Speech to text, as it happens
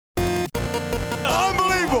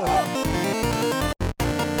Unbelievable.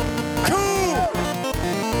 Cool.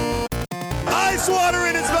 Ice water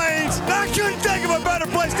in his veins. I couldn't think of a better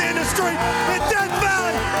place to end the street in Death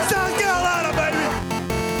Valley, South Carolina, baby.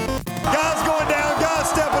 Guys going down, guys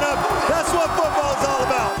stepping up. That's what football's all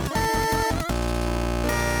about.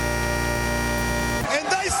 And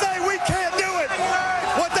they say we can't do it.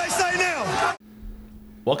 What they say now.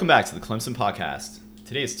 Welcome back to the Clemson Podcast.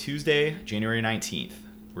 Today is Tuesday, January 19th.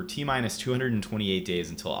 We're T-minus 228 days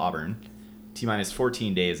until Auburn, T-minus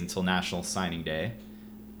 14 days until National Signing Day.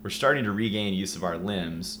 We're starting to regain use of our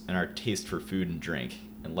limbs and our taste for food and drink,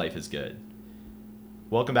 and life is good.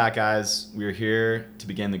 Welcome back, guys. We are here to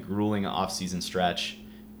begin the grueling off-season stretch.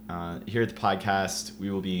 Here at the podcast, we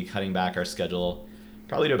will be cutting back our schedule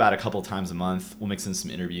probably to about a couple times a month. We'll mix in some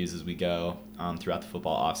interviews as we go throughout the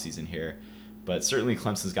football off-season here. But certainly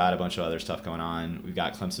Clemson's got a bunch of other stuff going on. We've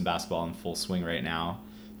got Clemson basketball in full swing right now,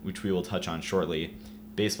 which we will touch on shortly.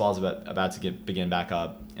 Baseball is about to begin back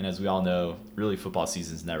up, and as we all know, really football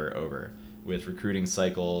season's never over, with recruiting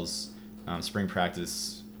cycles, spring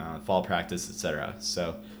practice, fall practice, etc.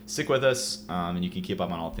 So stick with us, and you can keep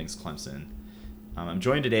up on all things Clemson. I'm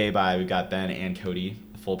joined today we've got Ben and Cody.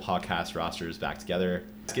 The full podcast roster is back together.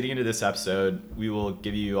 Getting into this episode, we will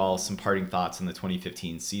give you all some parting thoughts on the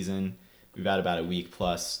 2015 season. We've had about a week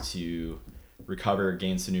plus to recover,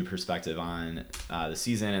 gain some new perspective on the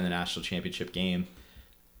season and the national championship game.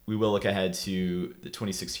 We will look ahead to the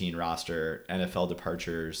 2016 roster, NFL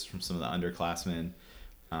departures from some of the underclassmen,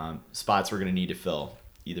 spots we're going to need to fill,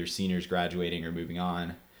 either seniors graduating or moving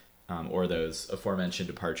on, or those aforementioned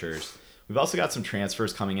departures. We've also got some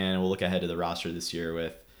transfers coming in, and we'll look ahead to the roster this year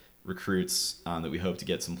with recruits that we hope to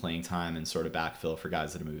get some playing time and sort of backfill for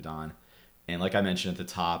guys that have moved on. And like I mentioned at the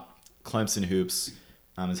top, Clemson Hoops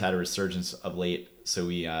has had a resurgence of late, so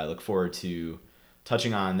we look forward to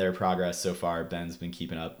touching on their progress so far. Ben's been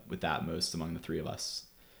keeping up with that most among the three of us.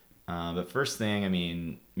 But first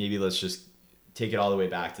thing, maybe let's just take it all the way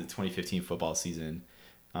back to the 2015 football season.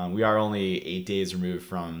 We are only 8 days removed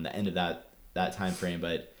from the end of that time frame,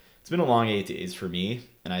 but it's been a long 8 days for me,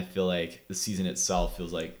 and I feel like the season itself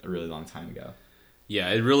feels like a really long time ago. Yeah,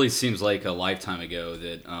 it really seems like a lifetime ago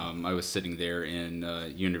that I was sitting there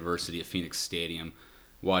in University of Phoenix Stadium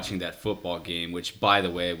watching that football game, which, by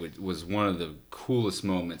the way, was one of the coolest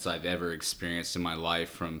moments I've ever experienced in my life.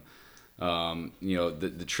 From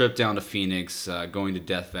the trip down to Phoenix, going to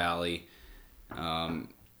Death Valley, and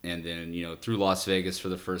then through Las Vegas for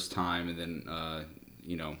the first time, and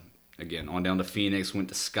then again on down to Phoenix, went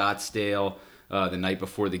to Scottsdale. The night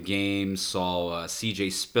before the game, saw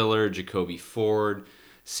C.J. Spiller, Jacoby Ford,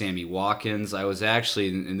 Sammy Watkins. I was actually,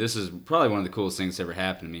 and this is probably one of the coolest things that ever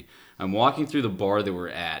happened to me, I'm walking through the bar that we're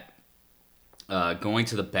at, going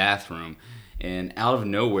to the bathroom, and out of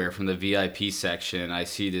nowhere from the VIP section, I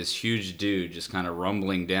see this huge dude just kind of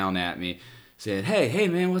rumbling down at me, saying, hey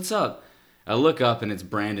man, what's up? I look up, and it's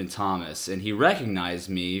Brandon Thomas, and he recognized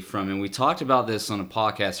me and we talked about this on a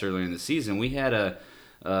podcast earlier in the season. We had a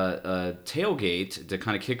tailgate to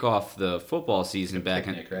kind of kick off the football season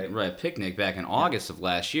picnic back in August of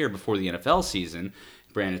last year before the NFL season.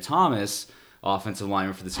 Brandon Thomas, offensive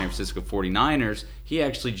lineman for the San Francisco 49ers, he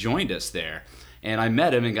actually joined us there. And I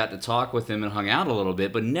met him and got to talk with him and hung out a little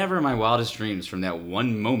bit, but never in my wildest dreams from that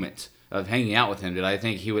one moment of hanging out with him did I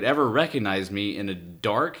think he would ever recognize me in a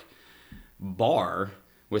dark bar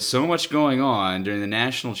with so much going on during the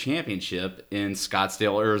national championship in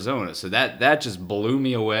Scottsdale, Arizona. So that just blew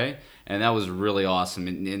me away, and that was really awesome.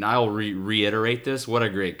 And I'll reiterate this, what a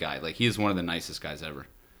great guy. Like, he's one of the nicest guys ever.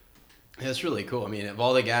 That's really cool. Of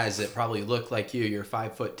all the guys that probably look like you're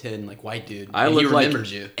 5'10", like white dude. I look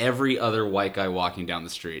like you. Every other white guy walking down the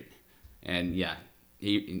street. And yeah,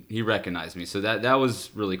 he recognized me. So that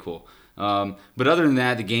was really cool. But other than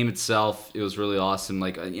that, the game itself, it was really awesome.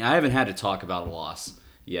 Like, I haven't had to talk about a loss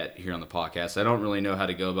yet here on the podcast. I don't really know how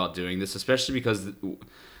to go about doing this, especially because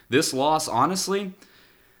this loss, honestly,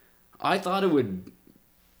 I thought it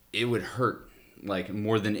would hurt like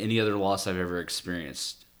more than any other loss I've ever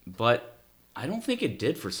experienced. But I don't think it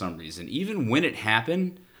did for some reason. Even when it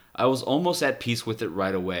happened, I was almost at peace with it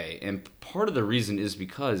right away. And part of the reason is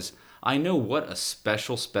because I know what a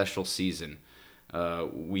special season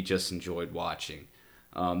we just enjoyed watching.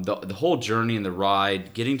 The whole journey and the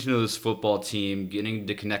ride, getting to know this football team, getting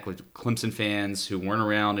to connect with Clemson fans who weren't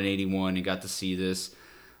around in '81 and got to see this,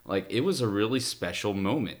 like, it was a really special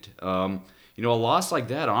moment. A loss like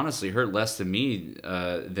that honestly hurt less to me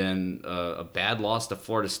than a bad loss to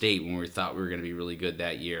Florida State when we thought we were going to be really good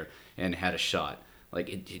that year and had a shot. Like,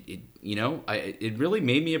 it really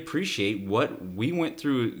made me appreciate what we went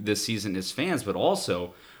through this season as fans, but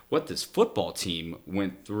also what this football team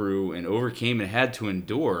went through and overcame and had to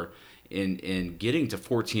endure in getting to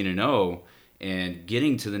 14-0 and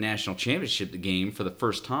getting to the national championship game for the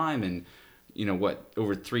first time in,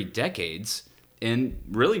 over 3 decades, and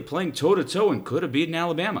really playing toe-to-toe and could have beaten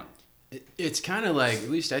Alabama. It's kind of like, at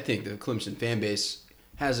least I think the Clemson fan base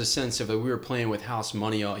has a sense of that we were playing with house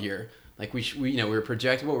money all year. Like we were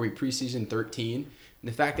projected, what were we, preseason 13? And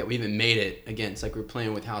the fact that we even made it, again, it's like we're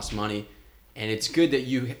playing with house money. And it's good that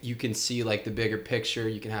you can see like the bigger picture.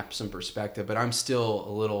 You can have some perspective. But I'm still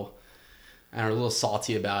a little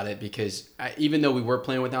salty about it because even though we were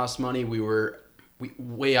playing with house money, we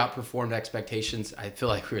way outperformed expectations. I feel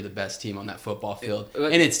like we were the best team on that football field.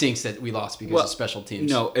 And it stinks that we lost because of special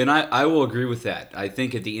teams. No, and I will agree with that. I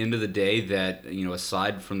think at the end of the day that,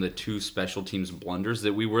 aside from the 2 special teams blunders,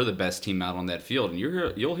 that we were the best team out on that field. And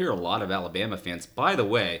you'll hear a lot of Alabama fans. By the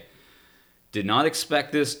way, did not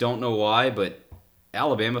expect this, don't know why, but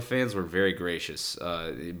Alabama fans were very gracious.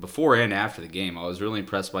 Before and after the game, I was really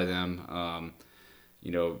impressed by them.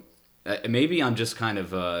 Maybe I'm just kind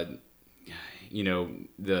of...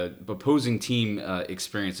 the opposing team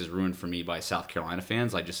experience is ruined for me by South Carolina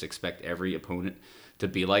fans. I just expect every opponent to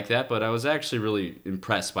be like that, but I was actually really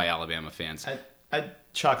impressed by Alabama fans. I'd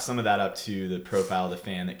chalk some of that up to the profile of the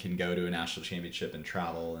fan that can go to a national championship and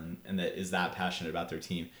travel and that is that passionate about their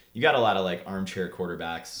team. You got a lot of like armchair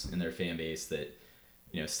quarterbacks in their fan base that,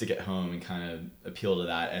 stick at home and kind of appeal to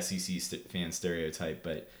that SEC fan stereotype,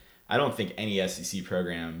 but I don't think any SEC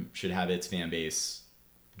program should have its fan base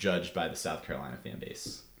judged by the South Carolina fan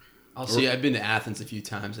base. I've been to Athens a few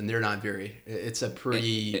times, and they're not very. It's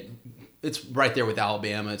it's right there with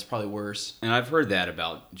Alabama. It's probably worse. And I've heard that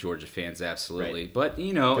about Georgia fans, absolutely. Right. But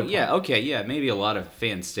maybe a lot of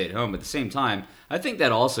fans stay at home. At the same time, I think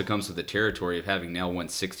that also comes with the territory of having now won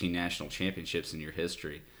 16 national championships in your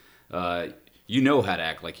history. You know how to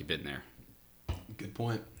act like you've been there. Good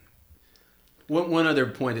point. One other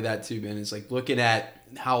point to that too, Ben, is like looking at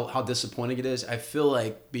how disappointing it is. I feel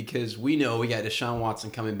like because we know we got Deshaun Watson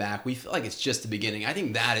coming back, we feel like it's just the beginning. I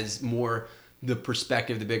think that is more the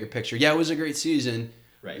perspective, the bigger picture. Yeah, it was a great season.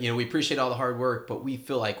 Right. We appreciate all the hard work, but we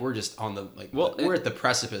feel like we're just on the we're at the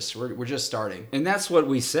precipice. We're just starting. And that's what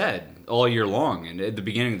we said all year long. And at the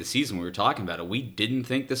beginning of the season, we were talking about it. We didn't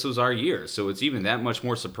think this was our year, so it's even that much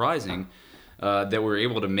more surprising that we're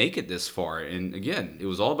able to make it this far. And again, it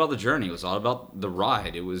was all about the journey. It was all about the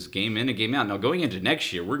ride. It was game in and game out. Now, going into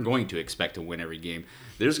next year, we're going to expect to win every game.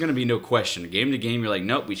 There's going to be no question. Game to game, you're like,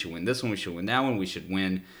 nope, we should win this one. We should win that one. We should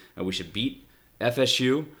win. We should beat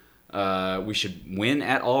FSU. We should win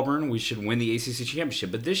at Auburn. We should win the ACC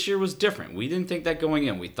championship. But this year was different. We didn't think that going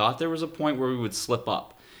in. We thought there was a point where we would slip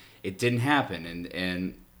up. It didn't happen.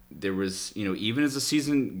 And there was, even as the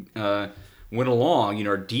season went along,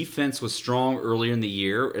 our defense was strong earlier in the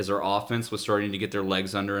year as our offense was starting to get their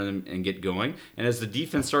legs under them and get going. And as the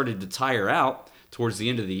defense started to tire out towards the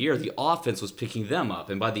end of the year, the offense was picking them up.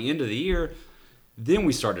 And by the end of the year, then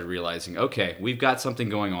we started realizing, okay, we've got something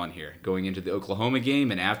going on here. Going into the Oklahoma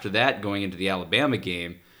game, and after that, going into the Alabama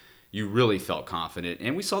game, you really felt confident.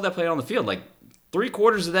 And we saw that play on the field. Like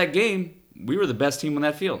 3/4 of that game, we were the best team on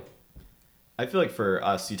that field. I feel like for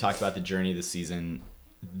us, you talked about the journey of the season.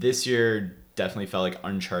 This year definitely felt like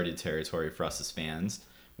uncharted territory for us as fans,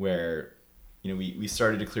 where we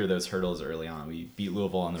started to clear those hurdles early on. We beat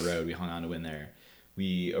Louisville on the road. We hung on to win there.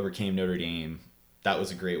 We overcame Notre Dame. That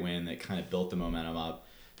was a great win that kind of built the momentum up.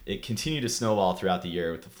 It continued to snowball throughout the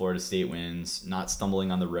year with the Florida State wins, not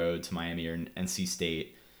stumbling on the road to Miami or NC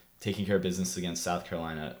State, taking care of business against South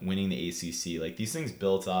Carolina, winning the ACC. Like, these things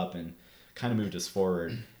built up and kind of moved us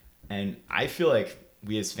forward. And I feel like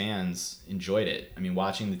we as fans enjoyed it. I mean,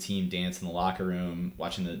 watching the team dance in the locker room,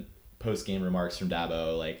 watching the post-game remarks from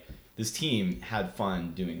Dabo, like, this team had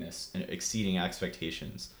fun doing this and exceeding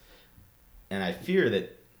expectations. And I fear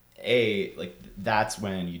that that's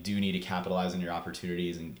when you do need to capitalize on your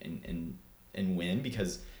opportunities and win,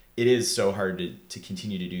 because it is so hard to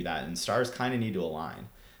continue to do that, and stars kind of need to align.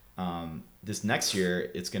 This next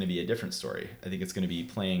year, it's going to be a different story. I think it's going to be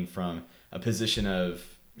playing from a position of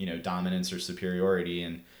dominance or superiority,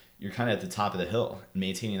 and you're kind of at the top of the hill,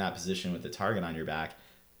 maintaining that position with the target on your back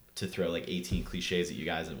to throw like 18 cliches at you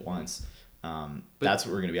guys at once. That's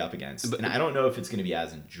what we're going to be up against, and I don't know if it's going to be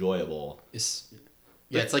as enjoyable.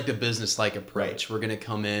 It's like the business-like approach. Right. We're going to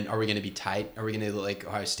come in. Are we going to be tight? Are we going to like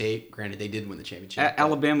Ohio State? Granted, they did win the championship.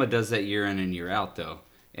 Alabama does that year in and year out, though.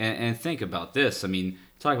 And think about this. I mean,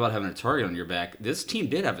 talk about having a target on your back. This team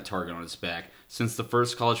did have a target on its back since the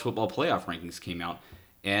first college football playoff rankings came out.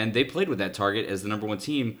 And they played with that target as the number one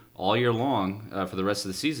team all year long for the rest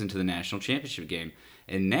of the season to the national championship game.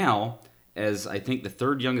 And now, as I think the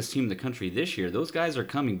third youngest team in the country this year, those guys are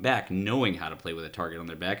coming back knowing how to play with a target on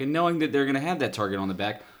their back and knowing that they're going to have that target on the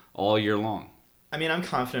back all year long. I mean, I'm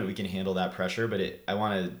confident we can handle that pressure, but I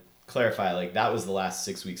want to clarify, like, that was the last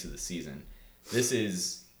 6 weeks of the season. This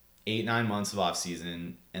is 8-9 months of off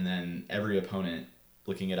season, and then every opponent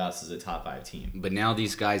looking at us as a top 5 team. But now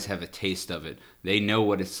these guys have a taste of it. They know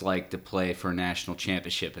what it's like to play for a national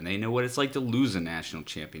championship, and they know what it's like to lose a national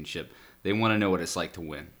championship. They want to know what it's like to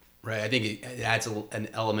win. Right. I think it adds an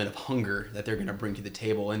element of hunger that they're going to bring to the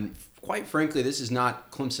table. And quite frankly, this is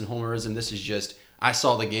not Clemson homerism. This is just, I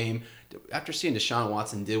saw the game. After seeing Deshaun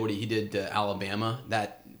Watson did what he did to Alabama,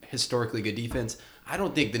 that historically good defense, I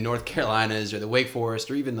don't think the North Carolinas or the Wake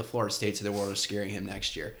Forest or even the Florida States of the world are scaring him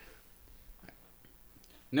next year.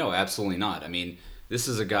 No, absolutely not. I mean, this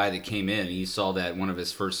is a guy that came in and you saw that one of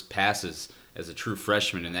his first passes as a true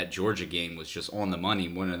freshman in that Georgia game was just on the money.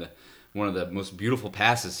 One of the most beautiful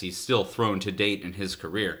passes he's still thrown to date in his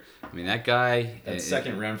career. I mean, that guy. That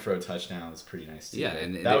second Renfro touchdown was pretty nice too. Yeah,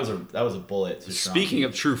 and that was a bullet. Speaking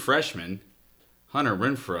of true freshmen, Hunter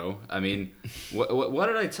Renfro. I mean, what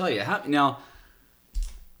did I tell you? Now,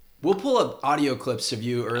 we'll pull up audio clips of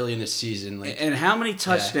you early in the season. And how many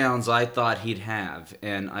touchdowns I thought he'd have,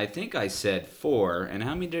 and I think I said 4. And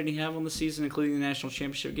how many did he have on the season, including the national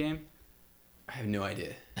championship game? I have no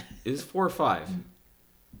idea. It was 4 or 5.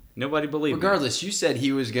 Nobody believed me. Regardless, you said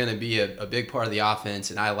he was going to be a big part of the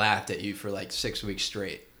offense, and I laughed at you for like 6 weeks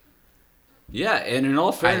straight. Yeah, and in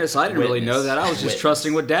all fairness, I didn't really know that. I was just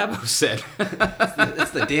trusting what Dabo said.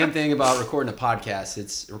 That's the damn thing about recording a podcast.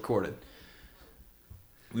 It's recorded.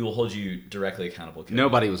 We will hold you directly accountable. Kevin.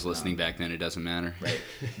 Nobody was listening back then. It doesn't matter. Right,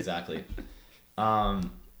 exactly.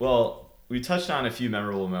 Well, we touched on a few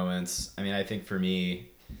memorable moments. I mean, I think for me,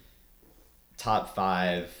 top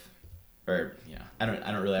 5... Or I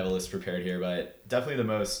don't really have a list prepared here, but definitely the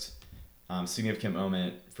most significant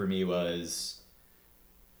moment for me was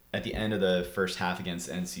at the end of the first half against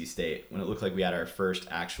NC State when it looked like we had our first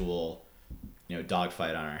actual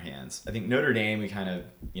dogfight on our hands. I think Notre Dame we kind of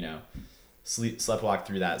sleptwalked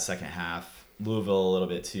through that second half. Louisville a little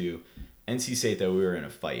bit too. NC State though we were in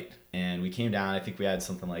a fight and we came down. I think we had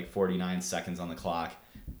something like 49 seconds on the clock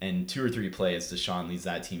and 2 or 3 plays. Deshaun leads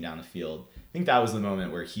that team down the field. I think that was the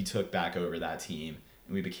moment where he took back over that team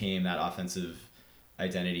and we became that offensive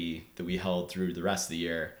identity that we held through the rest of the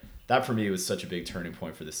year. That for me was such a big turning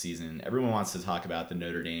point for the season. Everyone wants to talk about the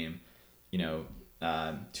Notre Dame,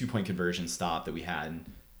 2-point conversion stop that we had.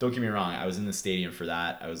 And don't get me wrong, I was in the stadium for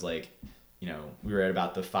that. I was like, we were at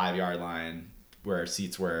about the 5-yard line where our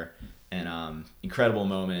seats were, and incredible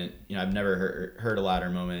moment. I've never heard a louder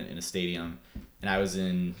moment in a stadium, and I was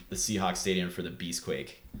in the Seahawks stadium for the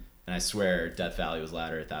Beastquake. And I swear Death Valley was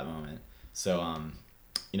louder at that moment. So,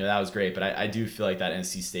 that was great. But I do feel like that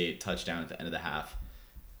NC State touchdown at the end of the half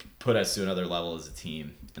put us to another level as a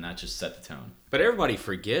team. And that just set the tone. But everybody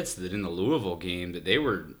forgets that in the Louisville game that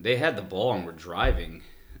they had the ball and were driving,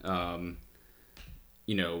 only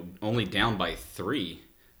down by 3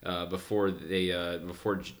 before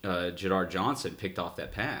Jadar Johnson picked off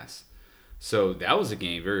that pass. So that was a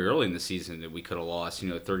game very early in the season that we could have lost,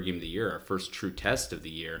 third game of the year, our first true test of the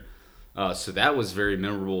year. So that was very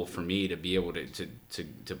memorable for me to be able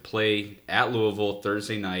to play at Louisville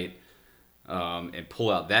Thursday night and pull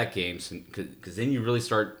out that game. Because then you really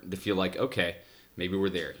start to feel like, okay, maybe we're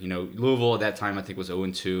there. Louisville at that time I think was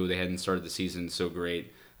 0-2. They hadn't started the season so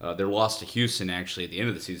great. Their loss to Houston actually at the end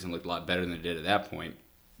of the season looked a lot better than it did at that point.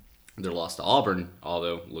 Their loss to Auburn,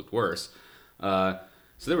 although looked worse.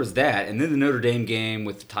 So there was that, and then the Notre Dame game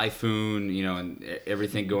with the typhoon, and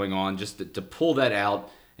everything going on, just to pull that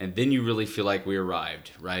out, and then you really feel like we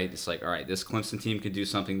arrived, right? It's like, all right, this Clemson team could do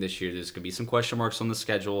something this year. There's going to be some question marks on the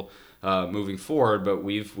schedule moving forward, but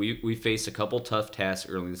we faced a couple tough tasks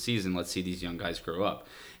early in the season. Let's see these young guys grow up.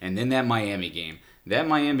 And then that Miami game,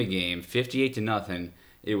 58-0,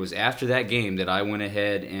 it was after that game that I went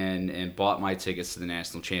ahead and bought my tickets to the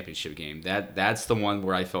national championship game. That's the one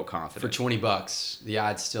where I felt confident. For $20, the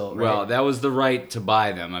odds still. Right? Well, that was the right to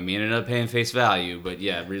buy them. I mean, ended up paying face value, but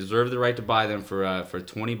yeah, reserved the right to buy them for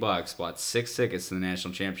 $20. Bought 6 tickets to the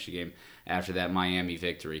national championship game after that Miami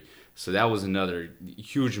victory. So that was another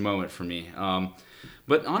huge moment for me.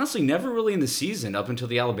 But honestly, never really in the season up until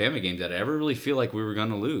the Alabama game did I ever really feel like we were going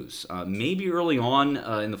to lose. Maybe early on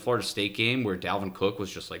in the Florida State game where Dalvin Cook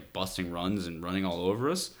was just like busting runs and running all over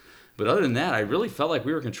us. But other than that, I really felt like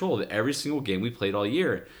we were in control of every single game we played all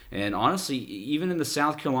year. And honestly, even in the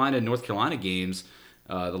South Carolina and North Carolina games,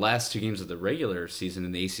 the last 2 games of the regular season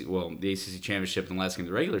in the ACC Championship and the last game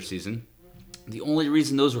of the regular season, the only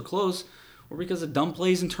reason those were close were because of dumb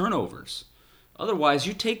plays and turnovers. Otherwise,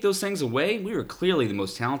 you take those things away, we were clearly the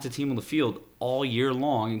most talented team on the field all year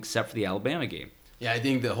long, except for the Alabama game. Yeah, I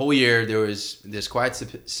think the whole year there was this quiet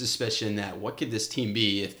suspicion that what could this team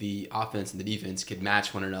be if the offense and the defense could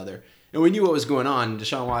match one another. And we knew what was going on.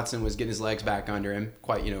 Deshaun Watson was getting his legs back under him,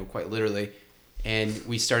 quite literally, and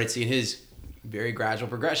we started seeing his very gradual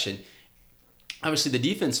progression. Obviously, the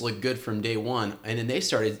defense looked good from day one, and then they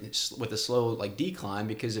started with a slow decline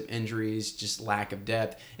because of injuries, just lack of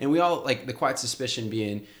depth, and we all the quiet suspicion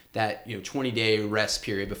being that 20-day rest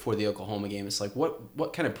period before the Oklahoma game. It's like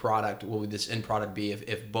what kind of product will this end product be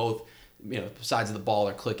if both sides of the ball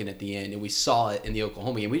are clicking at the end? And we saw it in the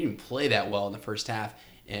Oklahoma game. We didn't play that well in the first half,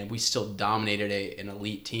 and we still dominated an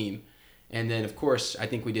elite team. And then, of course, I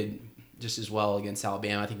think we did just as well against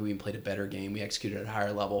Alabama. I think we even played a better game. We executed at a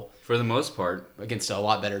higher level. For the most part. Against a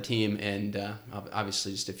lot better team, and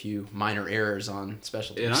obviously just a few minor errors on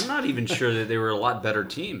special teams. And I'm not even sure that they were a lot better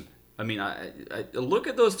team. I mean, I look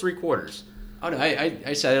at those 3 quarters. Oh no,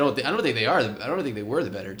 I said I don't think they are. I don't think they were the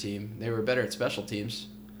better team. They were better at special teams.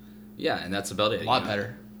 Yeah, and that's about it. A lot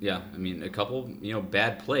better. Yeah, I mean, a couple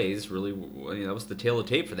bad plays really. That was the tail of the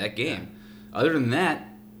tape for that game. Yeah. Other than that,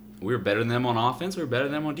 we were better than them on offense. We were better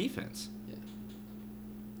than them on defense.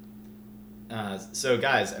 Yeah. So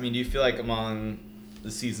guys, I mean, do you feel like among the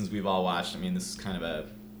seasons we've all watched, I mean, this is kind of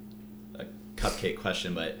a cupcake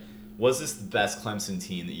question, but was this the best Clemson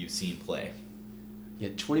team that you've seen play? Yeah,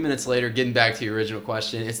 20 minutes later, getting back to your original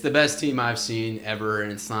question, it's the best team I've seen ever,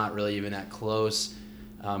 and it's not really even that close.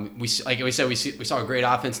 We saw a great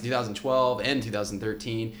offense in 2012 and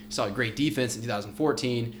 2013. We saw a great defense in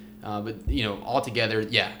 2014. But altogether,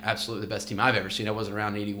 yeah, absolutely the best team I've ever seen. I wasn't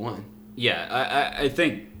around in '81. Yeah, I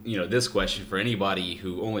think this question for anybody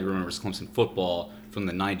who only remembers Clemson football from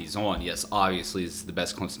the 90s on, yes, obviously is the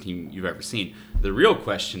best Clemson team you've ever seen. The real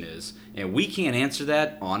question is, and we can't answer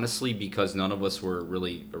that honestly because none of us were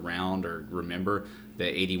really around or remember the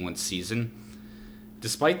 '81 season.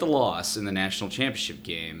 Despite the loss in the national championship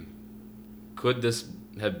game, could this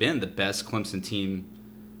have been the best Clemson team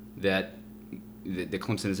that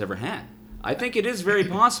Clemson has ever had? I think it is very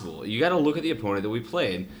possible. You got to look at the opponent that we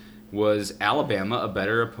played. Was Alabama a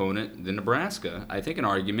better opponent than Nebraska? I think an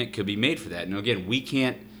argument could be made for that. Now, again, we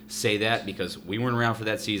can't say that because we weren't around for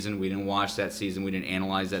that season. We didn't watch that season. We didn't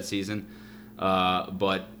analyze that season.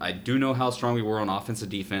 But I do know how strong we were on offense and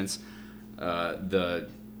defense.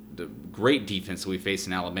 The great defense that we faced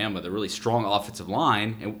in Alabama, the really strong offensive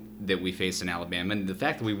line that we faced in Alabama, and the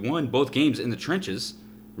fact that we won both games in the trenches,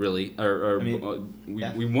 really,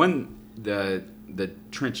 we won the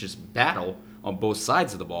trenches battle on both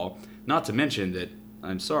sides of the ball. Not to mention that,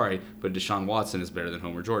 I'm sorry, but Deshaun Watson is better than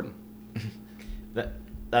Homer Jordan.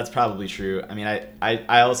 That's probably true. I mean,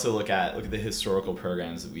 I also look at the historical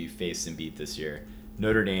programs that we faced and beat this year.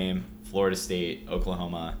 Notre Dame, Florida State,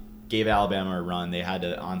 Oklahoma gave Alabama a run. They had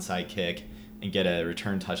to onside kick and get a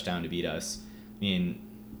return touchdown to beat us. I mean,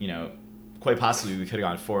 quite possibly we could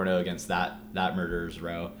have gone 4-0 against that murderer's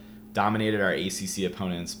row. Dominated our ACC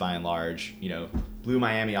opponents by and large. Blew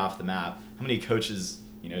Miami off the map. How many coaches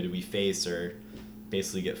did we face or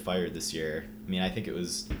basically get fired this year? I mean, I think it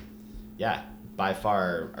was, by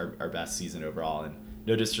far our best season overall. And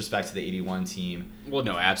no disrespect to the '81 team. Well,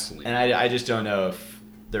 no, absolutely. And I just don't know if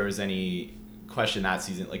there was any question that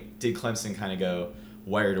season. Did Clemson kind of go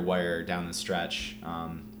wire to wire down the stretch?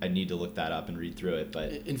 I'd need to look that up and read through it.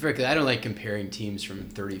 But in fact, I don't like comparing teams from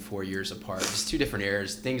 34 years apart. It's 2 different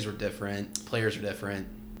eras. Things were different. Players are different.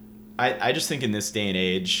 I just think in this day and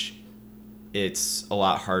age, it's a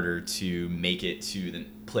lot harder to make it to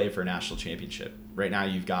play for a national championship. Right now,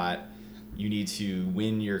 you need to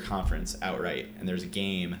win your conference outright, and there's a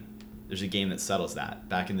game that settles that.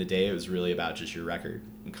 Back in the day, it was really about just your record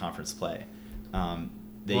in conference play.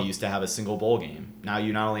 They used to have a single bowl game. Now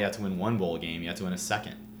you not only have to win one bowl game, you have to win a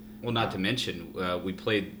second. Well, not to mention, we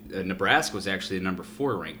played Nebraska was actually the number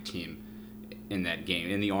 4 ranked team in that game,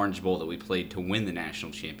 in the Orange Bowl that we played to win the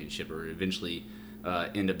national championship, or eventually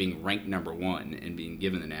end up being ranked number 1 and being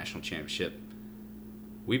given the national championship.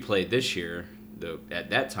 We played this year,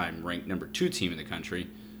 at that time ranked number 2 team in the country,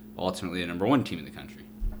 ultimately the number 1 team in the country.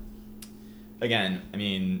 Again, I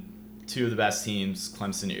mean, 2 of the best teams,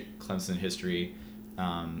 Clemson history,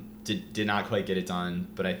 did not quite get it done,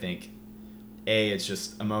 but I think it's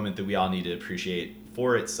just a moment that we all need to appreciate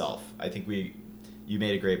for itself. I think you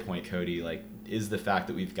made a great point, Cody. Is the fact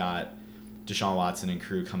that we've got Deshaun Watson and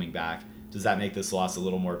crew coming back, does that make this loss a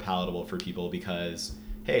little more palatable for people? Because,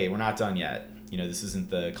 hey, we're not done yet. This isn't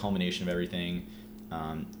the culmination of everything.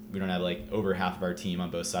 We don't have over half of our team on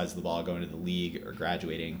both sides of the ball going to the league or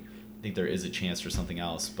graduating. I think there is a chance for something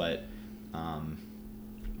else, but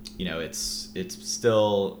it's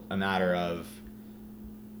still a matter of,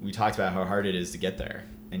 we talked about how hard it is to get there,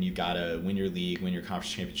 and you've got to win your league, win your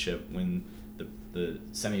conference championship, win the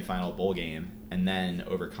semifinal bowl game, and then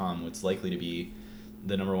overcome what's likely to be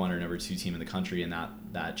the number 1 or number 2 team in the country in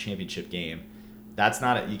that championship game. That's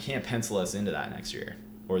not you can't pencil us into that next year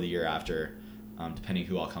or the year after, depending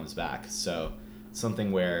who all comes back. So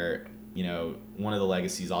something where, one of the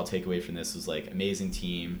legacies I'll take away from this was like amazing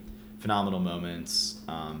team, phenomenal moments.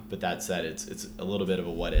 But that said, it's a little bit of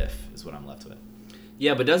a what if is what I'm left with.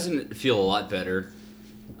 Yeah, but doesn't it feel a lot better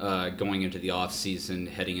going into the off season,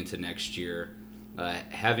 heading into next year,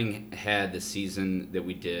 having had the season that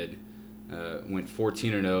we did, went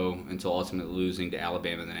 14-0 until ultimately losing to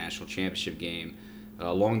Alabama in the national championship game.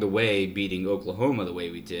 Along the way, beating Oklahoma the way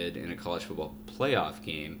we did in a college football playoff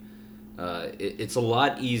game. It's a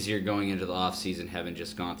lot easier going into the offseason having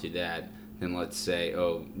just gone through that than, let's say,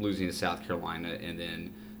 losing to South Carolina and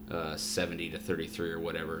then 70-33 or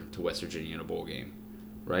whatever to West Virginia in a bowl game,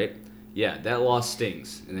 right? Yeah, that loss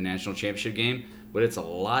stings in the national championship game, but it's a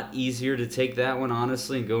lot easier to take that one,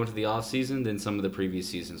 honestly, and go into the offseason than some of the previous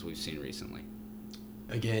seasons we've seen recently.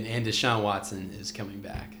 Again, and Deshaun Watson is coming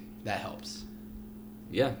back. That helps.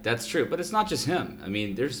 Yeah, that's true. But it's not just him. I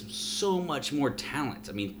mean, there's so much more talent.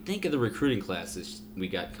 I mean, think of the recruiting classes we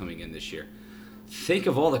got coming in this year. Think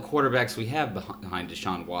of all the quarterbacks we have behind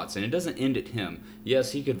Deshaun Watson. It doesn't end at him.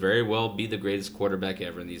 Yes, he could very well be the greatest quarterback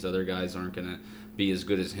ever, and these other guys aren't going to be as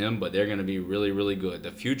good as him, but they're going to be really, really good.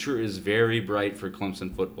 The future is very bright for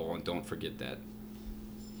Clemson football, and don't forget that.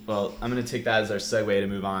 Well, I'm going to take that as our segue to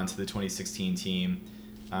move on to the 2016 team.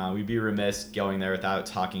 We'd be remiss going there without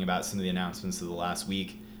talking about some of the announcements of the last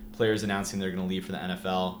week. Players announcing they're going to leave for the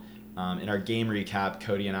NFL. In our game recap,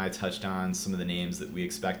 Cody and I touched on some of the names that we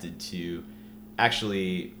expected to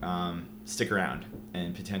actually stick around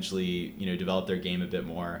and potentially, develop their game a bit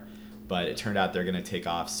more. But it turned out they're going to take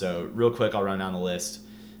off. So real quick, I'll run down the list.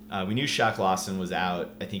 We knew Shaq Lawson was out.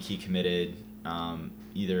 I think he committed right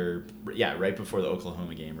before the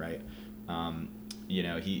Oklahoma game, right?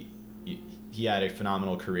 He had a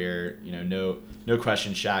phenomenal career. No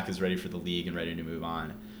question Shaq is ready for the league and ready to move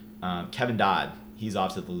on. Kevin Dodd, he's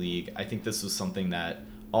off to the league. I think this was something that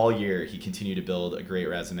all year he continued to build a great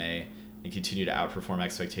resume and continue to outperform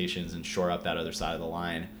expectations and shore up that other side of the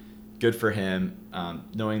line. Good for him.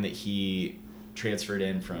 Knowing that he transferred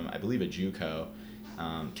in from, I believe, a JUCO.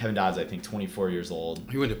 Kevin Dodd's, I think, 24 years old.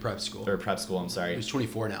 He went to prep school. Or prep school, I'm sorry. He's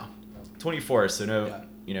 24 now. 24, so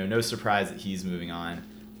no surprise that he's moving on.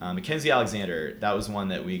 Mackenzie Alexander, that was one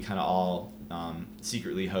that we kind of all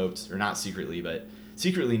secretly hoped, or not secretly, but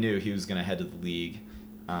secretly knew he was going to head to the league.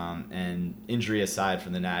 And injury aside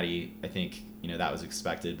from the Natty, I think that was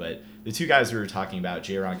expected. But the two guys we were talking about,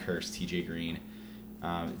 Jaron Kearse, TJ Green,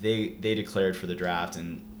 they declared for the draft.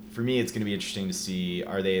 And for me, it's going to be interesting to see,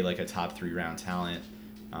 are they like a top 3 round talent,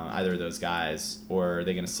 either of those guys, or are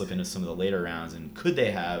they going to slip into some of the later rounds? And could they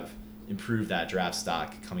have improved that draft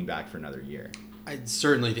stock coming back for another year? I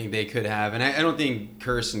certainly think they could have, and I don't think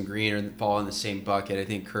Kearse and Green fall in the same bucket. I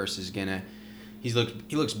think Kearse is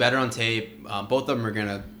he looks better on tape. Both of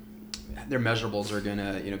them their measurables are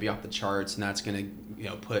gonna be off the charts, and that's gonna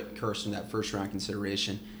put Kearse in that first round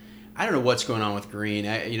consideration. I don't know what's going on with Green.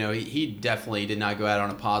 He definitely did not go out on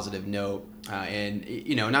a positive note, and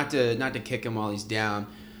not to kick him while he's down.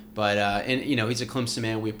 But he's a Clemson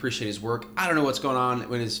man. We appreciate his work. I don't know what's going on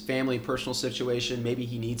with his family, personal situation. Maybe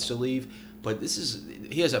he needs to leave. But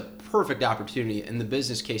he has a perfect opportunity in the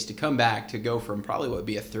business case to come back, to go from probably what would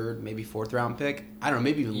be a 3rd, maybe 4th round pick. I don't know,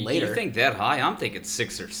 maybe even later. You think that high? I'm thinking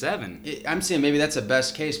 6 or 7. I'm saying maybe that's a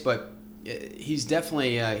best case, but he's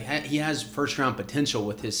definitely he has first round potential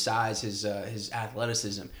with his size, his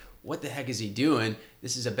athleticism. What the heck is he doing?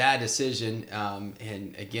 This is a bad decision.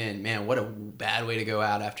 And again, man, what a bad way to go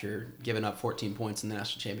out after giving up 14 points in the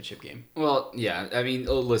national championship game. Well, yeah. I mean,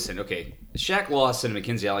 listen, okay. Shaq Lawson and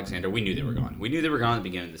Mackenzie Alexander, we knew they were gone. We knew they were gone at the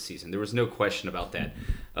beginning of the season. There was no question about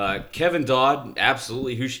that. Kevin Dodd,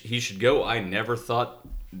 absolutely, he should go. I never thought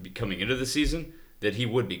coming into the season that he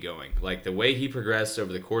would be going. Like, the way he progressed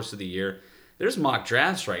over the course of the year, there's mock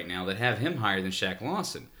drafts right now that have him higher than Shaq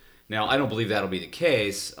Lawson. Now, I don't believe that'll be the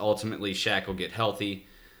case. Ultimately, Shaq will get healthy,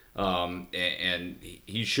 and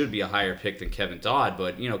he should be a higher pick than Kevin Dodd.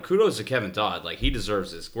 But, kudos to Kevin Dodd. Like, he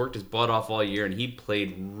deserves this. Worked his butt off all year, and he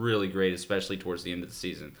played really great, especially towards the end of the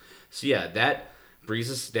season. So, yeah, that brings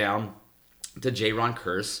us down to Jaron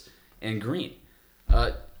Kearse and Green.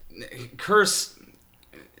 Kearse,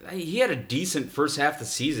 he had a decent first half of the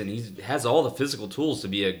season. He has all the physical tools to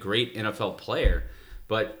be a great NFL player,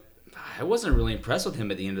 but I wasn't really impressed with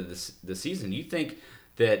him at the end of the season. You think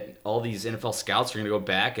that all these NFL scouts are going to go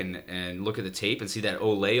back and look at the tape and see that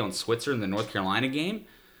Olay on Switzer in the North Carolina game?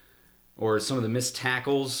 Or some of the missed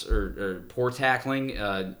tackles or poor tackling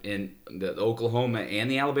in the Oklahoma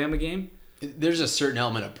and the Alabama game? There's a certain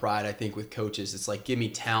element of pride, I think, with coaches. It's like, give me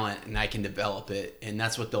talent and I can develop it. And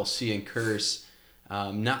that's what they'll see in Curse.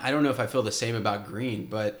 I don't know if I feel the same about Green,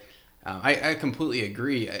 but I completely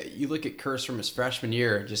agree. You look at Curse from his freshman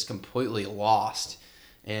year, just completely lost.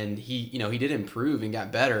 And he did improve and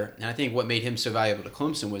got better. And I think what made him so valuable to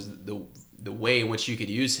Clemson was the way in which you could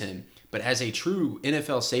use him. But as a true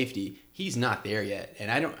NFL safety, he's not there yet.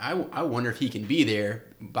 And I wonder if he can be there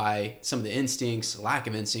by some of the instincts, lack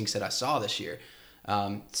of instincts that I saw this year.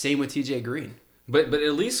 Same with TJ Green. But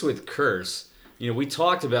at least with Curse, we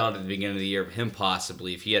talked about at the beginning of the year him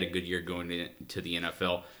possibly, if he had a good year going to the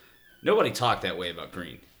NFL. Nobody talked that way about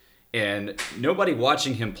Green. And nobody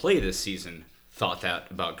watching him play this season thought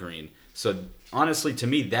that about Green. So honestly, to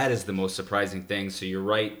me, that is the most surprising thing. So you're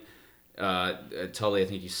right. Tully, I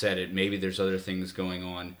think you said it. Maybe there's other things going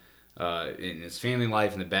on in his family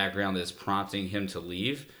life in the background that's prompting him to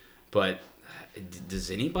leave. But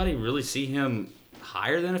does anybody really see him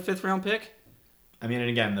higher than a 5th round pick? I mean, and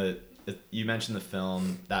again, you mentioned the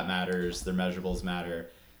film. That matters. Their measurables matter.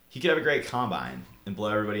 He could have a great combine and blow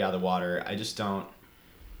everybody out of the water. I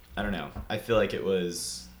don't know. I feel like it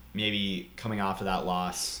was maybe coming off of that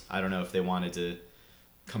loss. I don't know if they wanted to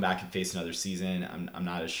come back and face another season. I'm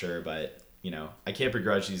not as sure, but I can't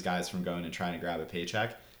begrudge these guys from going and trying to grab a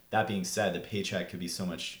paycheck. That being said, the paycheck could be so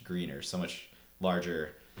much greener, so much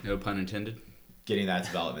larger. No pun intended. Getting that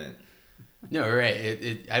development. No,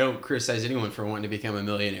 right. I don't criticize anyone for wanting to become a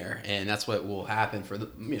millionaire, and that's what will happen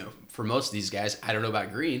for most of these guys. I don't know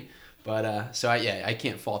about Green, but I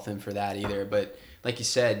can't fault them for that either. But like you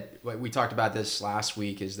said, we talked about this last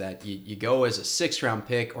week, is that you go as a 6th round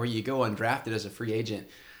pick or you go undrafted as a free agent.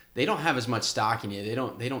 They don't have as much stock in you.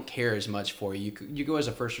 They don't care as much for you. You go as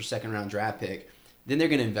a 1st or 2nd round draft pick, then they're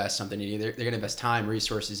going to invest something in you. They're going to invest time,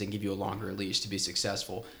 resources, and give you a longer leash to be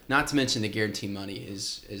successful. Not to mention the guaranteed money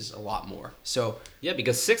is a lot more. So yeah,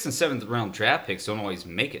 because 6th and 7th round draft picks don't always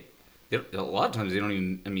make it. A lot of times they don't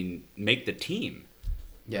even make the team.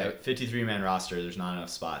 Yeah, 53-man roster. There's not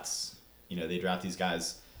enough spots. They draft these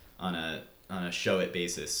guys on a show it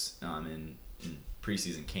basis in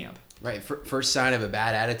preseason camp. Right. First sign of a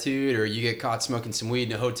bad attitude, or you get caught smoking some weed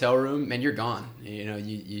in a hotel room, man, you're gone.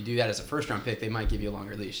 You do that as a 1st round pick, they might give you a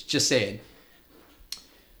longer leash. Just saying.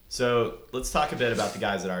 So let's talk a bit about the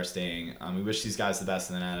guys that are staying. We wish these guys the best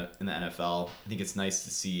in the NFL. I think it's nice to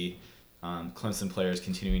see Clemson players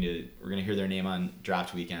continuing to. We're going to hear their name on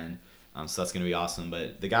draft weekend, so that's going to be awesome.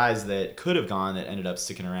 But the guys that could have gone that ended up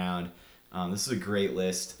sticking around, this is a great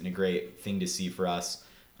list and a great thing to see for us.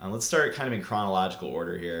 Let's start kind of in chronological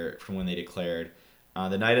order here from when they declared.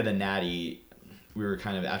 The night of the Natty, we were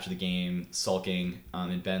kind of after the game sulking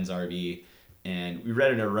in Ben's RV, and we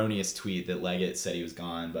read an erroneous tweet that Leggett said he was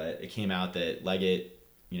gone, but it came out that Leggett,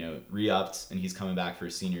 re-upped and he's coming back for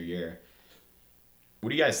his senior year. What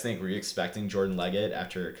do you guys think? Were you expecting Jordan Leggett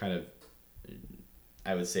after kind of,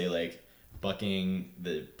 I would say, like bucking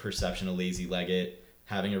the perception of lazy Leggett,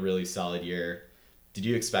 having a really solid year? Did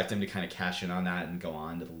you expect him to kind of cash in on that and go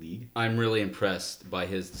on to the league? I'm really impressed by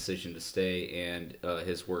his decision to stay and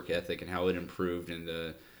his work ethic and how it improved and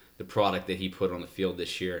the product that he put on the field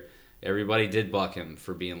this year. Everybody did buck him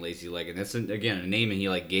for being lazy-legged. That's, again, a name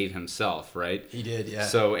he gave himself, right? He did, yeah.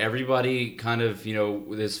 So everybody kind of,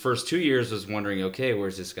 with his first 2 years was wondering, okay,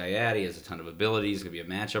 where's this guy at? He has a ton of ability. He's going to be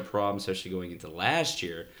a matchup problem, especially going into last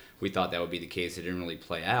year. We thought that would be the case. It didn't really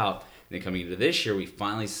play out. And then coming into this year, we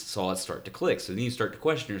finally saw it start to click. So then you start to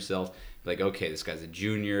question yourself, like, okay, this guy's a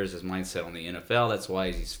junior, his mindset on the NFL, that's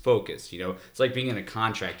why he's focused. It's like being in a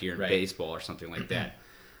contract year in baseball or something like that.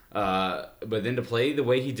 But then to play the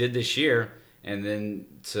way he did this year, and then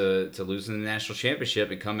to lose in the national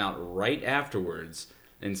championship and come out right afterwards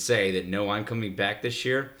and say that, no, I'm coming back this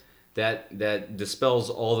year, that dispels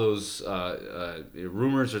all those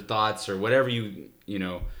rumors or thoughts or whatever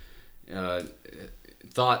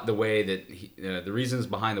thought the way that the reasons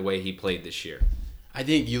behind the way he played this year. I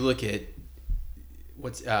think you look at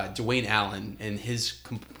what's Dwayne Allen and his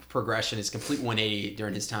progression, his complete 180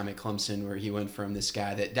 during his time at Clemson, where he went from this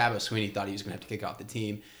guy that Dabo Swinney thought he was going to have to kick off the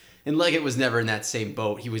team, and Leggett was never in that same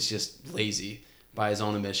boat. He was just lazy by his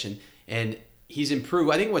own admission, and he's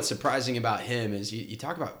improved. I think what's surprising about him is you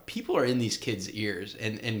talk about people are in these kids' ears,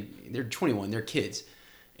 and they're 21, they're kids.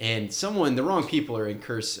 And the wrong people are in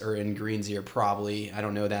Curse or in Green's ear, probably. I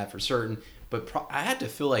don't know that for certain. But I had to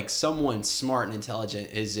feel like someone smart and intelligent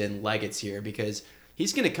is in Leggett's ear, because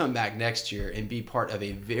He's going to come back next year and be part of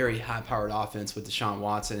a very high-powered offense with Deshaun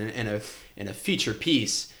Watson and a feature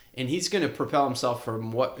piece. And he's going to propel himself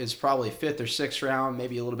from what is probably 5th or 6th round,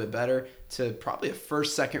 maybe a little bit better, to probably a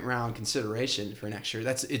 1st, 2nd round consideration for next year.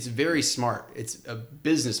 It's very smart. It's a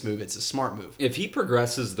business move. It's a smart move. If he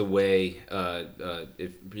progresses the way,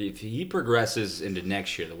 if he progresses into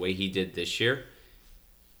next year the way he did this year,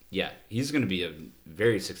 yeah, he's going to be a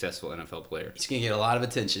very successful NFL player. He's going to get a lot of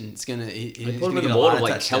attention. He's going to put him in the mold of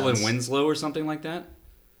like Kellen Winslow or something like that.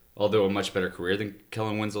 Although a much better career than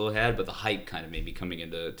Kellen Winslow had, but the hype kind of maybe coming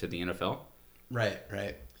into the NFL. Right.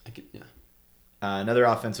 Another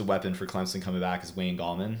offensive weapon for Clemson coming back is Wayne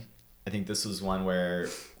Gallman. I think this was one where,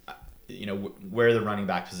 where the running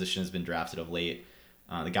back position has been drafted of late.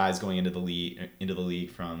 The guys going into the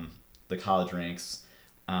league from the college ranks.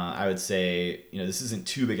 I would say, this isn't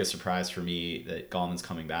too big a surprise for me that Gallman's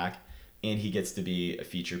coming back. And he gets to be a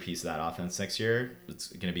feature piece of that offense next year. It's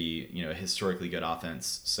going to be, a historically good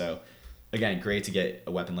offense. So, again, great to get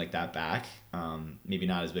a weapon like that back. Maybe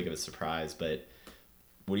not as big of a surprise, but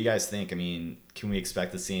what do you guys think? I mean, can we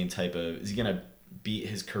expect the same type of? Is he going to beat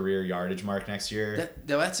his career yardage mark next year?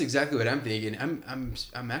 That's exactly what I'm thinking. I'm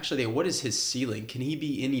actually thinking, what is his ceiling? Can he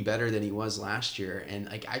be any better than he was last year? And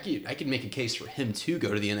like I could make a case for him to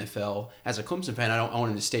go to the NFL. As a Clemson fan, I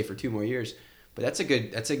want him to stay for 2 more years. But that's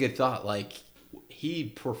a good thought. Like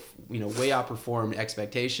he way outperformed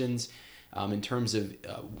expectations in terms of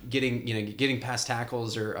getting past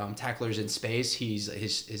tackles or tacklers in space.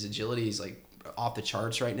 His agility is like off the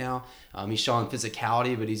charts right now. He's showing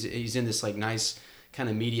physicality, but he's in this like nice kind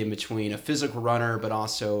of medium between a physical runner but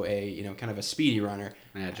also a kind of a speedy runner.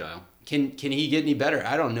 Agile. Can he get any better?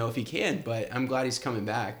 I don't know if he can, but I'm glad he's coming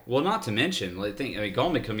back. Well, not to mention,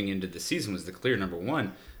 Gallman coming into the season was the clear number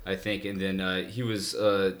 1. I think, and then he was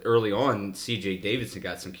early on. C.J. Davidson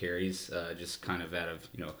got some carries, just kind of out of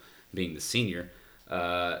being the senior,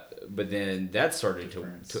 but then that started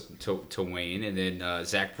to wane, and then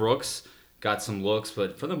Zach Brooks got some looks,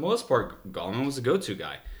 but for the most part, Gallman was a go-to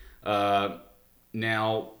guy.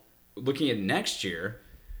 Now, looking at next year,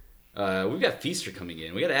 we've got Feaster coming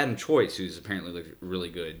in. We got Adam Choice, who's apparently looked really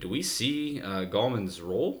good. Do we see Gallman's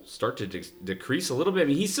role start to decrease a little bit? I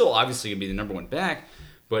mean, he's still obviously going to be the number 1 back.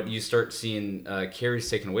 But you start seeing carries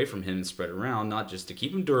taken away from him and spread around, not just to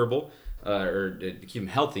keep him durable or to keep him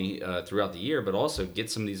healthy throughout the year, but also get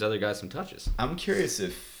some of these other guys some touches. I'm curious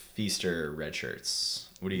if Feaster redshirts.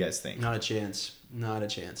 What do you guys think? Not a chance.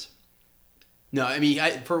 No, I mean,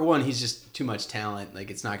 for one, he's just too much talent. Like,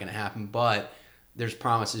 it's not going to happen. But there's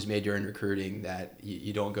promises made during recruiting that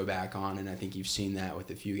you don't go back on, and I think you've seen that with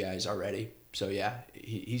a few guys already. So, yeah,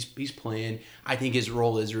 he's playing. I think his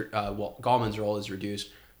role is Gallman's role is reduced.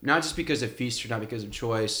 Not just because of Feaster, not because of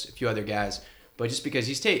Choice, a few other guys, but just because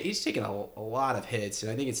he's taken a lot of hits,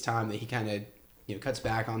 and I think it's time that he kind of cuts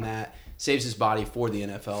back on that, saves his body for the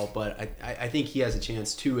NFL. But I think he has a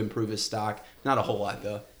chance to improve his stock. Not a whole lot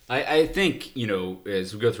though. I think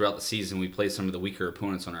as we go throughout the season, we play some of the weaker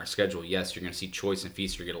opponents on our schedule. Yes, you're going to see Choice and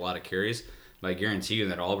Feaster get a lot of carries, but I guarantee you in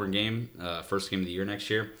that Auburn game, first game of the year next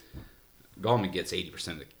year, Gallman gets 80%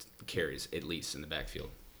 of the carries at least in the backfield.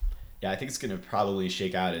 Yeah, I think it's going to probably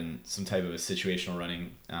shake out in some type of a situational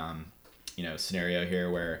running, scenario here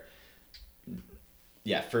where,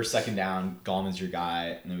 first, second down, Gallman's your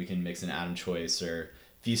guy, and then we can mix in Adam Choice or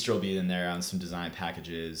Feaster will be in there on some design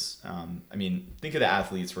packages. Think of the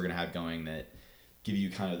athletes we're going to have going that give you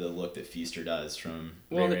kind of the look that Feaster does from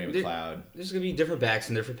Ray McLeod. There's going to be different backs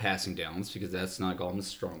and different passing downs because that's not Gallman's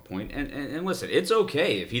strong point. And listen, it's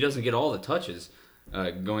okay if he doesn't get all the touches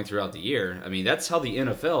going throughout the year. I mean, that's how the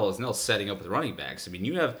NFL is now setting up with running backs. I mean,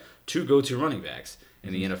 you have 2 go-to running backs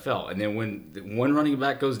in the NFL. And then when one running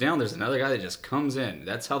back goes down, there's another guy that just comes in.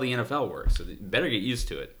 That's how the NFL works. So you better get used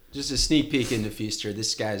to it. Just a sneak peek into Feaster.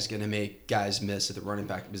 This guy's going to make guys miss at the running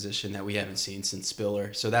back position that we haven't seen since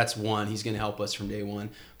Spiller. So that's one. He's going to help us from day one.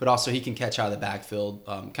 But also he can catch out of the backfield,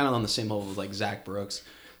 kind of on the same level as like Zach Brooks.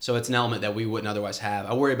 So it's an element that we wouldn't otherwise have.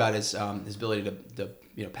 I worry about his ability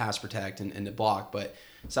to pass protect and to block. But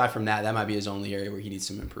aside from that, that might be his only area where he needs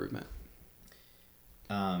some improvement.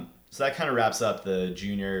 So that kind of wraps up the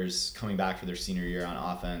juniors coming back for their senior year on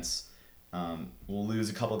offense. We'll lose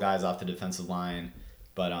a couple guys off the defensive line.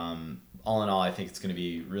 But all in all, I think it's going to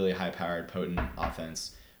be really high-powered, potent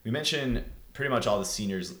offense. We mentioned pretty much all the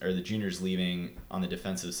seniors or the juniors leaving on the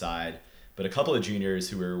defensive side, but a couple of juniors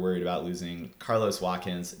who were worried about losing: Carlos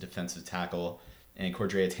Watkins, defensive tackle, and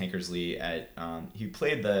Cordrea Tankersley he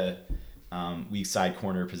played the weak side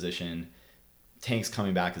corner position. Tank's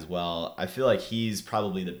coming back as well. I feel like he's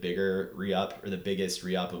probably the bigger re-up or the biggest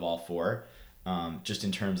re-up of all 4. just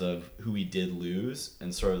in terms of who we did lose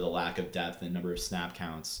and sort of the lack of depth and number of snap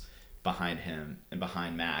counts behind him and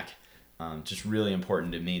behind Mac. Just really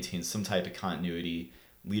important to maintain some type of continuity,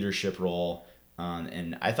 leadership role.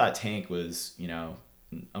 And I thought Tank was,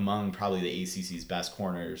 among probably the ACC's best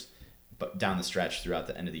corners but down the stretch throughout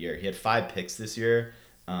the end of the year. He had 5 picks this year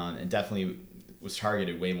and definitely was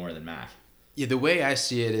targeted way more than Mac. Yeah, the way I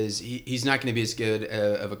see it is he's not going to be as good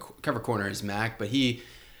of a cover corner as Mac, but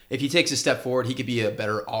if he takes a step forward, he could be a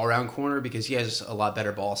better all-around corner because he has a lot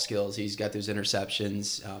better ball skills. He's got those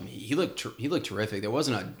interceptions. He looked terrific. There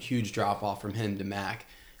wasn't a huge drop-off from him to Mac.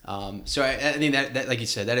 So I think that, like you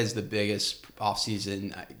said, that is the biggest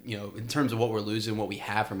offseason, in terms of what we're losing, what we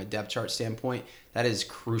have from a depth chart standpoint, that is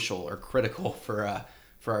crucial or critical for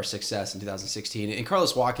our success in 2016. And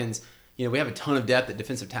Carlos Watkins, we have a ton of depth at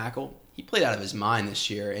defensive tackle. He played out of his mind this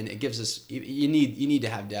year, and it gives us you need to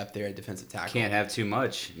have depth there at defensive tackle. Can't have too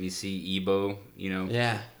much. You see Ebo,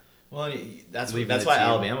 Yeah. Well, that's why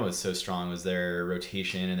Alabama was so strong, was their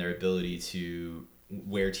rotation and their ability to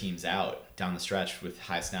wear teams out down the stretch with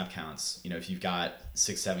high snap counts. If you've got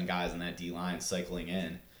 6-7 guys on that D line cycling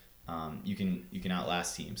in, you can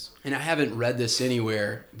outlast teams. And I haven't read this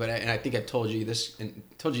anywhere, but I think I've told you this and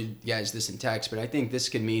told you guys this in text. But I think this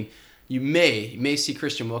could mean you may see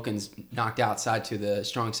Christian Wilkins knocked outside to the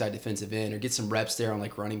strong side defensive end or get some reps there on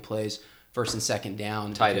like running plays, first and second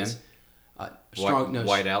down. Tight end.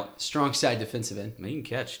 Wide out. Strong side defensive end. He can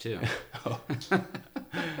catch too.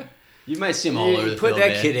 You might see him all over the field. Put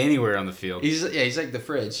that kid anywhere on the field. He's like the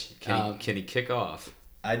fridge. Can he kick off?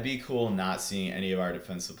 I'd be cool not seeing any of our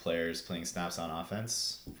defensive players playing snaps on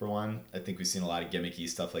offense, for one. I think we've seen a lot of gimmicky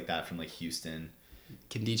stuff like that from like Houston.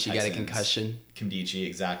 Kimdichie got a concussion. Kimdichie,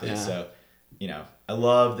 exactly. Yeah. So, I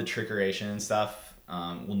love the trickeration and stuff.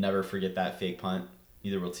 We'll never forget that fake punt.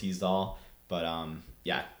 Neither will Teasdall. But, I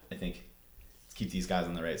think let's keep these guys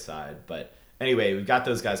on the right side. But anyway, we've got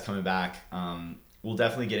those guys coming back. We'll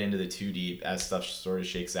definitely get into the 2 deep as stuff sort of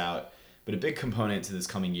shakes out. But a big component to this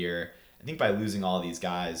coming year, I think by losing all these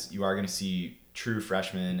guys, you are going to see true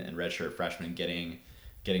freshmen and redshirt freshmen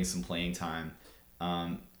getting some playing time.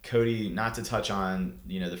 Cody, not to touch on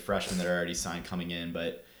the freshmen that are already signed coming in,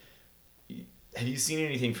 but have you seen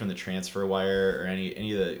anything from the transfer wire or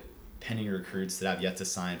any of the pending recruits that have yet to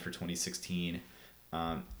sign for 2016?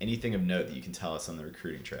 Anything of note that you can tell us on the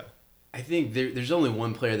recruiting trail? I think there's only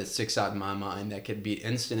one player that sticks out in my mind that could be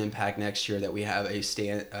instant impact next year that we have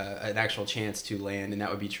an actual chance to land, and that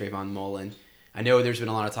would be Trayvon Mullen. I know there's been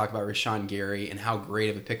a lot of talk about Rashawn Gary and how great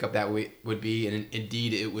of a pickup that would be, and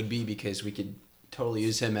indeed it would be because we could totally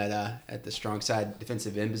use him at the strong side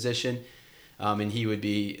defensive end position, and he would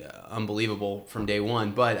be unbelievable from day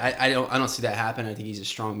one. But I don't see that happen. I think he's a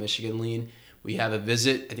strong Michigan lean. We have a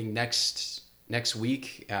visit, I think next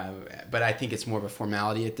week, but I think it's more of a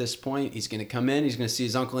formality at this point. He's going to come in, he's going to see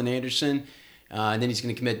his uncle in Anderson, and then he's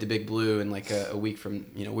going to commit to Big Blue in like a week from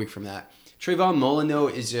that. Trayvon Mullen though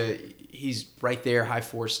he's right there, high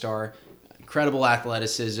 4-star, incredible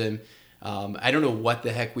athleticism. I don't know what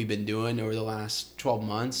the heck we've been doing over the last 12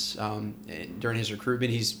 months during his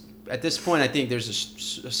recruitment. He's at this point, I think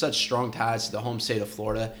there's such strong ties to the home state of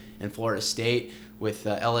Florida and Florida State, with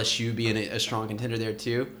LSU being a strong contender there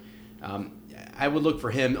too. I would look for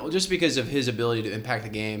him just because of his ability to impact the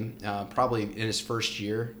game, probably in his first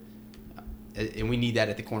year. And we need that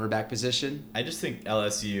at the cornerback position. I just think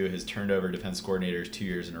LSU has turned over defense coordinators 2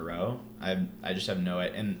 years in a row. I just have no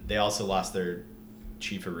idea. And they also lost their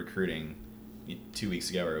chief of recruiting 2 weeks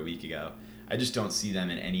ago or a week ago. I just don't see them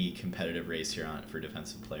in any competitive race here for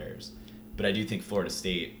defensive players. But I do think Florida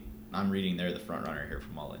State, I'm reading they're the front runner here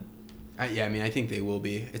for Mullen. I think they will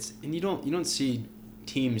be. And you don't see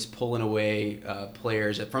teams pulling away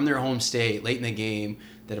players from their home state late in the game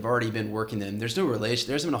that have already been working them. There's no relation.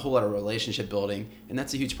 There hasn't been a whole lot of relationship building, and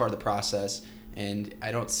that's a huge part of the process. And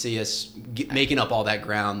I don't see us making up all that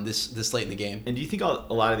ground this late in the game. And do you think a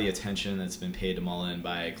lot of the attention that's been paid to Mullen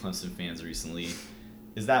by Clemson fans recently,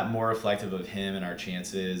 is that more reflective of him and our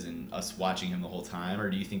chances and us watching him the whole time? Or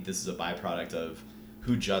do you think this is a byproduct of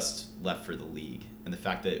who just left for the league and the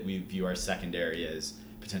fact that we view our secondary as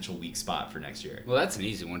a potential weak spot for next year? Well, that's an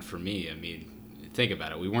easy one for me. I mean, think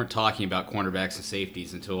about it. We weren't talking about cornerbacks and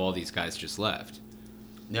safeties until all these guys just left.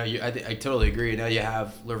 No, I totally agree. Now you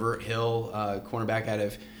have Lavert Hill, cornerback out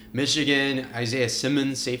of Michigan, Isaiah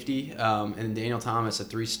Simmons, safety, and Daniel Thomas, a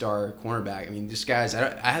 3-star cornerback. I mean, these guys,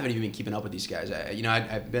 I haven't even been keeping up with these guys.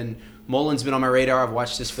 Mullen's been on my radar. I've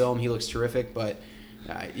watched this film. He looks terrific, but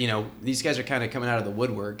These guys are kind of coming out of the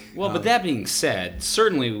woodwork. Well, but that being said,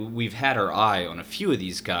 certainly we've had our eye on a few of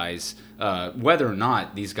these guys, whether or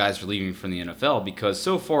not these guys are leaving from the NFL, because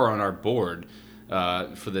so far on our board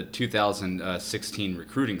for the 2016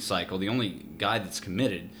 recruiting cycle, the only guy that's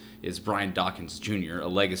committed is Brian Dawkins Jr., a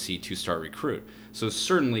legacy 2-star recruit. So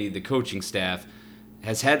certainly the coaching staff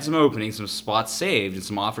has had some openings, some spots saved, and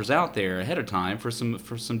some offers out there ahead of time for some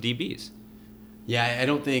DBs. Yeah, I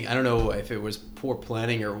don't know if it was poor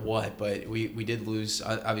planning or what, but we did lose,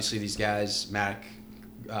 obviously, these guys, Mac,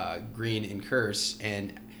 Green, and Curse,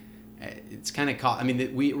 and it's kind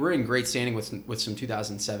of we're in great standing with some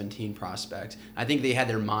 2017 prospects. I think they had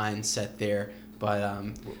their mind set there, but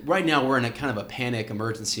right now we're in a kind of a panic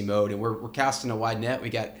emergency mode, and we're casting a wide net. We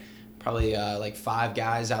got probably like 5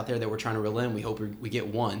 guys out there that we're trying to reel in. We hope we get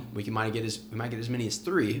one. We might get as many as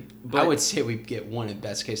 3. But I would say we get one in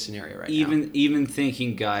best case scenario now. Even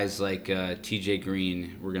thinking guys like T.J.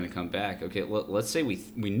 Green were going to come back. Okay, let's say we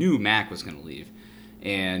knew Mac was going to leave,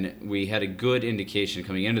 and we had a good indication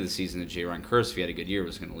coming into the season that J-Ron Curse, if he had a good year,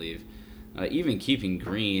 was going to leave. Even keeping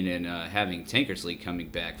Green and having Tankersley coming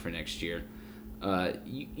back for next year.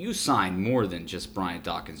 You sign more than just Brian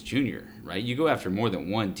Dawkins Jr., right? You go after more than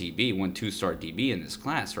one 2-star DB in this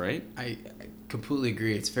class, right? I completely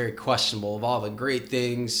agree. It's very questionable. Of all the great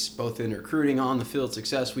things, both in recruiting, on the field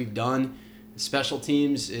success we've done, special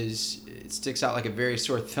teams it sticks out like a very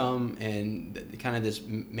sore thumb, and kind of this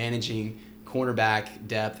managing cornerback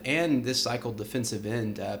depth and this cycle defensive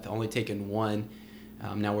end depth, only taking 1.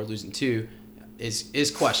 Now we're losing 2. Is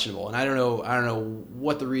questionable, and I don't know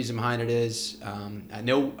what the reason behind it is.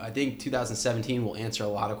 I think 2017 will answer a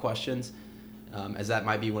lot of questions, as that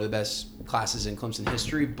might be one of the best classes in Clemson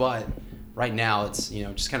history. But right now, it's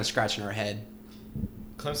just kind of scratching our head.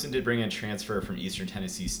 Clemson did bring in a transfer from Eastern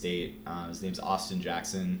Tennessee State. His name's Austin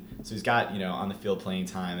Jackson. So he's got on the field playing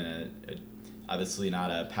time in a obviously not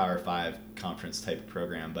a Power 5 conference type of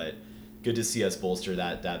program, but good to see us bolster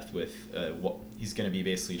that depth with he's going to be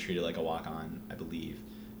basically treated like a walk-on, I believe.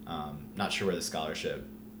 Not sure where the scholarship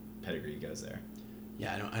pedigree goes there.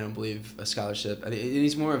 Yeah, I don't believe a scholarship.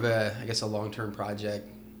 He's more of a long-term project.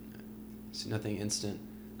 It's nothing instant.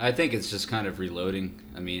 I think it's just kind of reloading.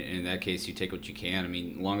 I mean, in that case, you take what you can. I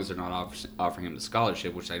mean, as long as they're not offering him the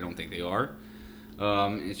scholarship, which I don't think they are,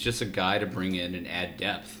 it's just a guy to bring in and add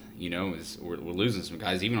depth. We're losing some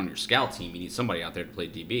guys. Even on your scout team, you need somebody out there to play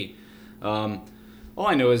DB. All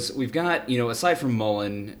I know is we've got, aside from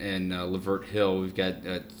Mullen and Levert Hill, we've got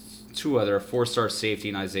 2 other 4-star safety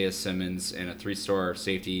in Isaiah Simmons and a 3-star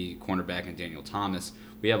safety cornerback in Daniel Thomas.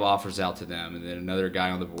 We have offers out to them, and then another guy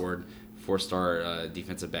on the board, 4-star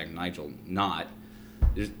defensive back Nigel Knott.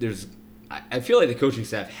 I feel like the coaching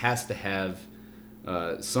staff has to have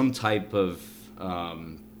some type of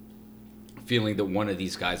feeling that one of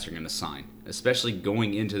these guys are going to sign, especially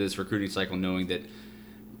going into this recruiting cycle knowing that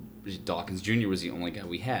Dawkins Jr. was the only guy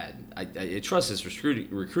we had. I trust his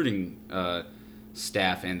recruiting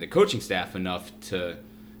staff and the coaching staff enough to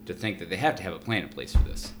think that they have to have a plan in place for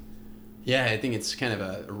this. Yeah, I think it's kind of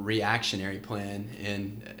a reactionary plan.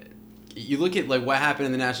 And you look at what happened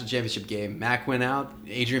in the national championship game. Mac went out,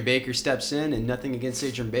 Adrian Baker steps in, and nothing against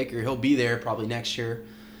Adrian Baker. He'll be there probably next year.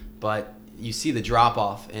 But you see the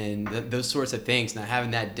drop-off and those sorts of things, not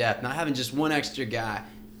having that depth, not having just one extra guy.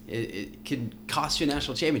 It can cost you a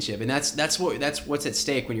national championship, and that's what's at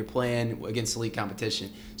stake when you're playing against elite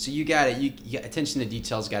competition. So you got attention to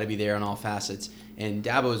details got to be there on all facets. And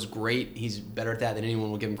Dabo is great; he's better at that than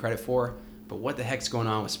anyone will give him credit for. But what the heck's going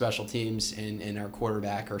on with special teams and our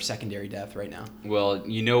quarterback or secondary depth right now? Well,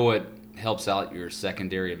 what helps out your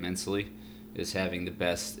secondary immensely is having the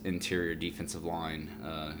best interior defensive line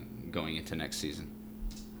going into next season.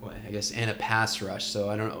 Well, I guess, and a pass rush. So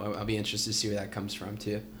I don't know. I'll be interested to see where that comes from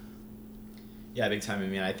too. Yeah, big time. I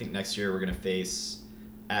mean, I think next year we're going to face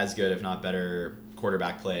as good, if not better,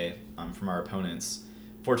 quarterback play from our opponents.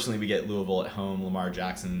 Fortunately, we get Louisville at home. Lamar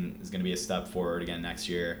Jackson is going to be a step forward again next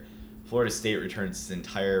year. Florida State returns its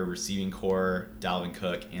entire receiving core, Dalvin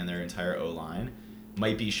Cook, and their entire O-line.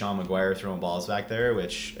 Might be Sean McGuire throwing balls back there,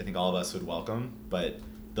 which I think all of us would welcome, but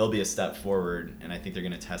they'll be a step forward, and I think they're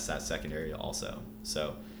going to test that secondary also.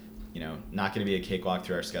 So, not going to be a cakewalk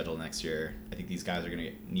through our schedule next year. I think these guys are going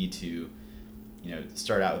to need to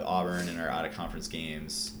start out with Auburn and our out-of-conference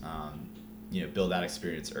games, build that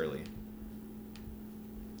experience early.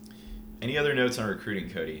 Any other notes on recruiting,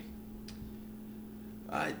 Cody?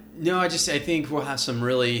 No, I think we'll have some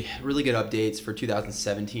really, really good updates for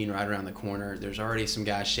 2017 right around the corner. There's already some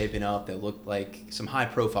guys shaping up that look like some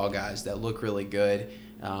high-profile guys that look really good,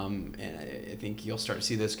 and I think you'll start to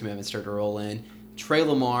see those commitments start to roll in. Trey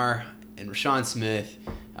Lamar, And Rashawn Smith,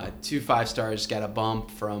 2 5-stars, got a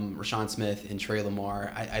bump from Rashawn Smith and Trey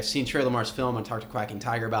Lamar. I've seen Trey Lamar's film. I talked to Quacking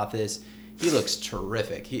Tiger about this. He looks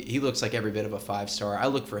terrific. He looks like every bit of a 5-star. I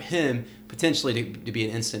look for him potentially to be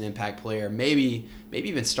an instant impact player. Maybe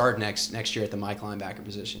even start next year at the Mike linebacker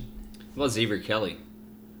position. What about Xavier Kelly?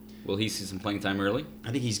 Will he see some playing time early?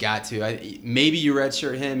 I think he's got to. Maybe you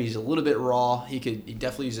redshirt him. He's a little bit raw. He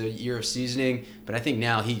definitely use a year of seasoning, but I think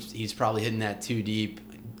now he's probably hitting that too deep.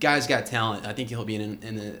 Guy's got talent. I think he'll be in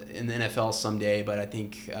the NFL someday, but I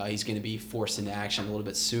think he's going to be forced into action a little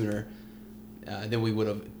bit sooner than we would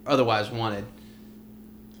have otherwise wanted.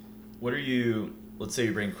 Let's say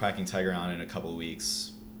you bring Quacking Tiger on in a couple of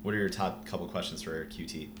weeks. What are your top couple questions for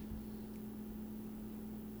QT?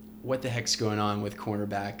 What the heck's going on with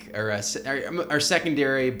cornerback or our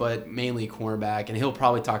secondary, but mainly cornerback? And he'll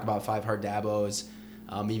probably talk about 5 hard Dabos,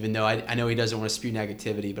 even though I know he doesn't want to spew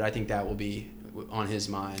negativity, but I think that will be on his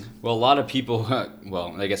mind. Well, a lot of people,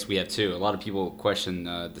 well, I guess we have too. A lot of people question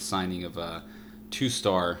the signing of a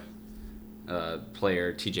 2-star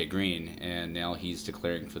player, TJ Green, and now he's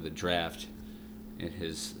declaring for the draft in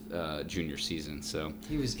his junior season. So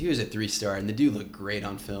he was a 3-star, and the dude looked great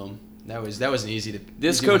on film. That wasn't easy to.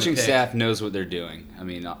 This coaching staff knows what they're doing. I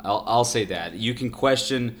mean, I'll say that. You can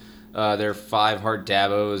question their 5 hard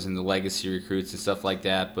Dabos and the legacy recruits and stuff like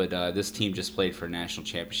that, but this team just played for a national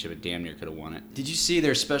championship and damn near could have won it. Did you see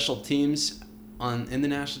their special teams in the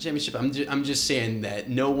national championship? I'm just saying that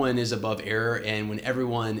no one is above error, and when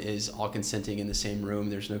everyone is all consenting in the same room,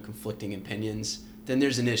 there's no conflicting opinions, then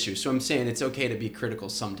there's an issue. So I'm saying it's okay to be critical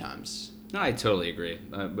sometimes. No, I totally agree.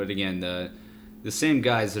 But again, the same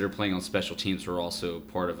guys that are playing on special teams were also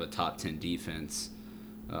part of a top 10 defense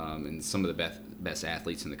and some of the best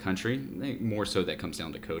athletes in the country. I think more so that comes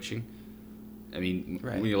down to coaching. I mean,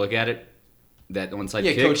 right. When you look at it, that onside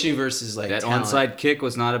kick. Yeah, coaching versus that talent. Onside kick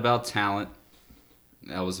was not about talent.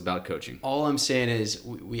 That was about coaching. All I'm saying is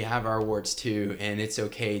we have our warts too, and it's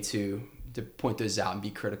okay to point those out and be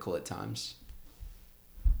critical at times.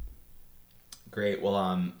 Great.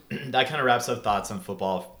 Well, that kind of wraps up thoughts on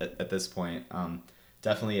football at this point.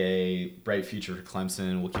 Definitely a bright future for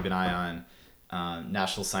Clemson. We'll keep an eye on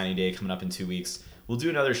National Signing Day coming up in 2 weeks. We'll do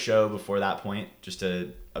another show before that point just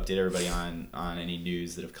to update everybody on any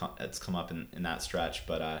news that's come up in that stretch.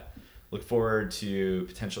 But look forward to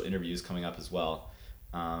potential interviews coming up as well.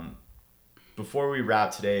 Before we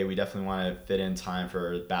wrap today, we definitely want to fit in time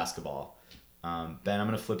for basketball. Ben, I'm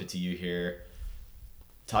going to flip it to you here.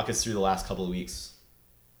 Talk us through the last couple of weeks.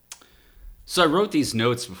 So I wrote these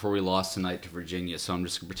notes before we lost tonight to Virginia, so I'm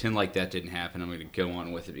just going to pretend like that didn't happen. I'm going to go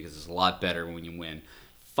on with it because it's a lot better when you win.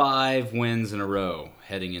 5 wins in a row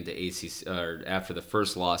heading into ACC, or after the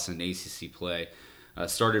first loss in ACC play.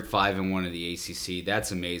 Started 5-1 in the ACC.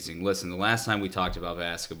 That's amazing. Listen, the last time we talked about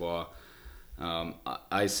basketball,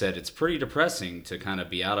 I said it's pretty depressing to kind of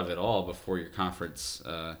be out of it all before your conference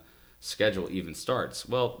schedule even starts.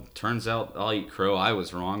 Well, turns out I'll eat crow. I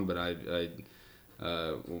was wrong, but I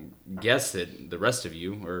guess that the rest of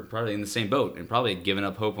you are probably in the same boat and probably had given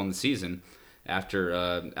up hope on the season after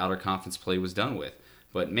outer conference play was done with.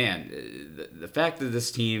 But man, the fact that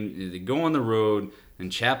this team, they go on the road in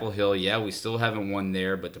Chapel Hill, yeah, we still haven't won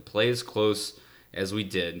there, but to play as close as we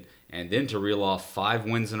did, and then to reel off 5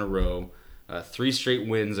 wins in a row, 3 straight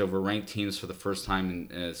wins over ranked teams for the first time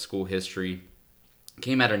in school history,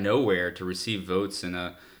 came out of nowhere to receive votes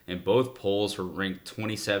in both polls. Were ranked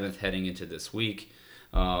 27th heading into this week.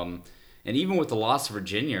 And even with the loss of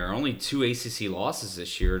Virginia, are only 2 ACC losses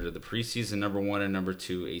this year to the preseason number 1 and number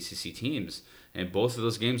 2 ACC teams. And both of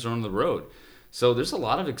those games are on the road. So there's a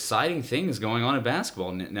lot of exciting things going on in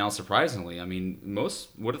basketball now, surprisingly. I mean, most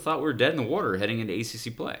would have thought we were dead in the water heading into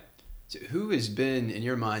ACC play. So who has been, in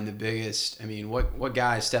your mind, the biggest? I mean, what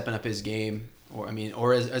guy is stepping up his game?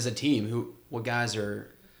 Or as a team, what guys are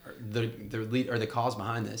the lead or the cause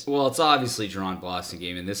behind this? Well, it's obviously Jerron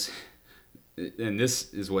Blossingame, and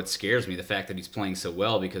this is what scares me, the fact that he's playing so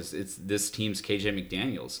well, because it's this team's KJ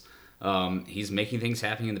McDaniels. He's making things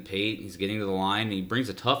happen in the paint. He's getting to the line. And he brings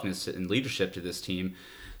a toughness and leadership to this team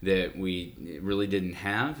that we really didn't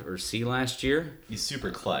have or see last year. He's super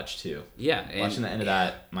clutch too. Yeah, watching the end of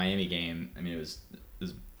that Miami game, I mean, it was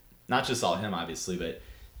not just all him, obviously, but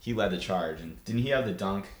he led the charge. And didn't he have the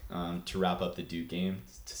dunk to wrap up the Duke game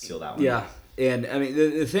to seal that one? Yeah, and I mean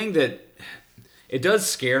the thing that it does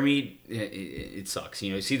scare me, it sucks.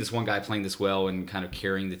 You see this one guy playing this well and kind of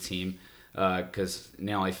carrying the team. Because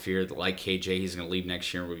now I fear that, like KJ, he's going to leave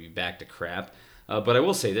next year and we'll be back to crap. But I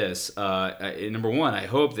will say this: number one, I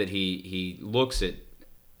hope that he looks at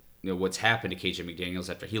what's happened to KJ McDaniels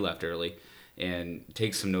after he left early, and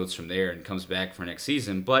takes some notes from there and comes back for next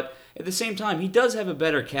season. But at the same time, he does have a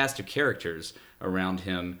better cast of characters around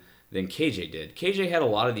him than KJ did. KJ had a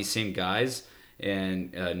lot of these same guys,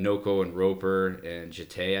 and Noko and Roper and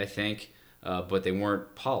Jete, I think, but they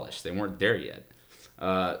weren't polished. They weren't there yet.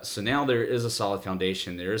 So now there is a solid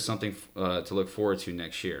foundation. There is something to look forward to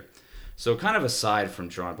next year. So kind of aside from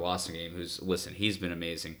John Blossomgame, he's been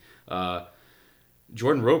amazing.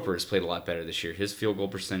 Jordan Roper has played a lot better this year. His field goal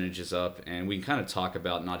percentage is up, and we can kind of talk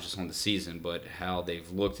about not just on the season, but how they've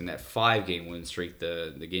looked in that 5-game win streak,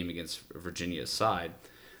 the game against Virginia aside.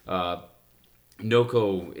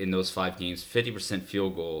 Noko in those 5 games, 50%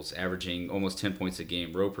 field goals, averaging almost 10 points a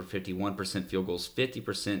game. Roper, 51% field goals,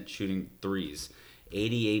 50% shooting threes,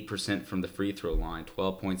 88% from the free throw line,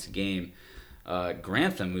 12 points a game.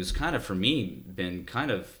 Grantham, who's kind of, for me, been kind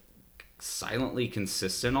of silently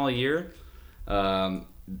consistent all year,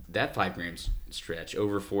 that 5-game stretch,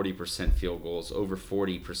 over 40% field goals, over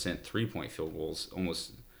 40% 3-point field goals,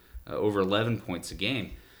 almost over 11 points a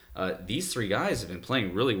game. These 3 guys have been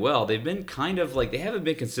playing really well. They've been kind of like, they haven't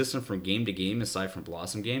been consistent from game to game aside from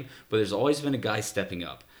Blossomgame, but there's always been a guy stepping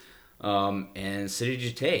up. And Sidi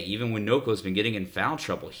Jete, even when Noko's been getting in foul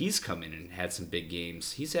trouble, he's come in and had some big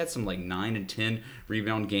games. He's had some like 9 and 10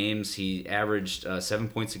 rebound games. He averaged 7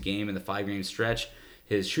 points a game in the 5-game stretch.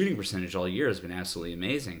 His shooting percentage all year has been absolutely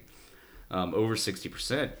amazing, over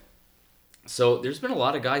 60%. So there's been a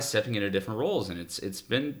lot of guys stepping into different roles, and it's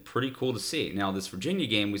been pretty cool to see. Now, this Virginia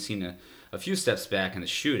game, we've seen a few steps back in the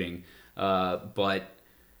shooting, but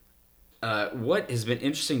what has been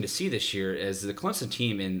interesting to see this year is the Clemson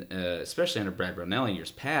team, especially under Brad Brownell in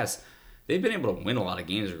years past, they've been able to win a lot of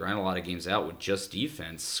games or grind a lot of games out with just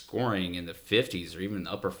defense, scoring in the 50s or even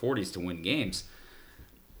the upper 40s to win games.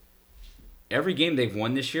 Every game they've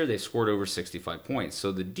won this year, they've scored over 65 points.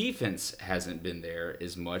 So the defense hasn't been there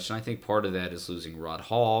as much, and I think part of that is losing Rod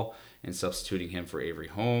Hall and substituting him for Avery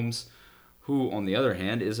Holmes, who, on the other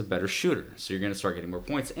hand, is a better shooter. So you're going to start getting more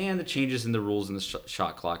points, and the changes in the rules in the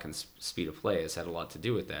shot clock and speed of play has had a lot to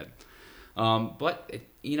do with that.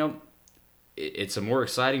 It's a more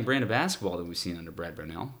exciting brand of basketball than we've seen under Brad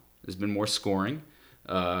Brownell. There's been more scoring.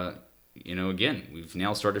 Again, we've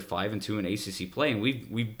now started 5-2 in ACC play, and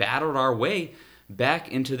we've battled our way back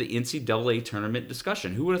into the NCAA tournament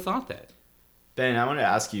discussion. Who would have thought that? Ben, I want to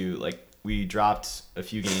ask you, we dropped a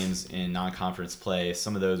few games in non-conference play.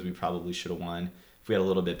 Some of those we probably should have won if we had a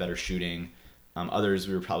little bit better shooting. Others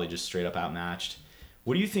we were probably just straight up outmatched.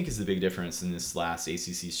 What do you think is the big difference in this last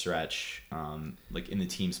ACC stretch, in the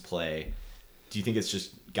team's play? Do you think it's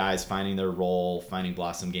just guys finding their role, finding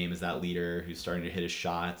Blossomgame as that leader who's starting to hit his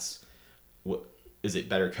shots? What is it?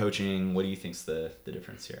 Better coaching? What do you think's the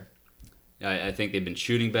difference here? I think they've been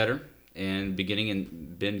shooting better and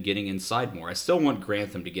been getting inside more. I still want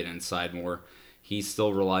Grantham to get inside more. He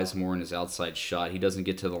still relies more on his outside shot. He doesn't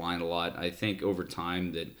get to the line a lot. I think over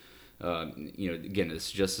time that, again,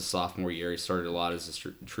 it's just a sophomore year. He started a lot as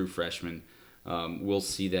a true freshman. We'll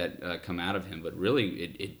see that come out of him. But really,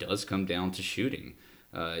 it does come down to shooting.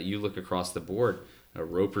 You look across the board.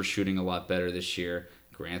 Roper's shooting a lot better this year.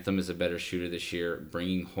 Grantham is a better shooter this year.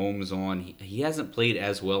 Bringing Holmes on. He hasn't played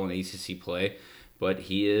as well in ACC play, but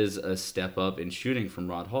he is a step up in shooting from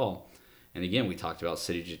Rod Hall. And again, we talked about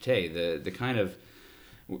Sidi Jete. The kind of,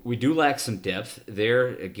 we do lack some depth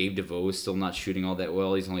there. Gabe DeVoe is still not shooting all that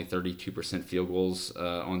well. He's only 32% field goals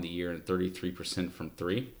on the year and 33% from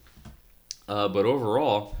 3. But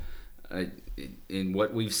overall, in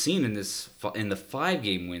what we've seen in the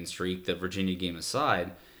 5-game win streak, the Virginia game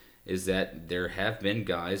aside, is that there have been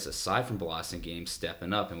guys, aside from Blossomgame,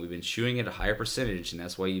 stepping up, and we've been shooting at a higher percentage, and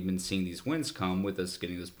that's why you've been seeing these wins come with us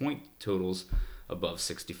getting those point totals above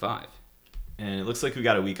 65. And it looks like we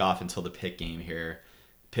got a week off until the Pitt game here.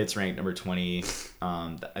 Pitt's ranked number 20.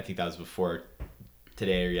 I think that was before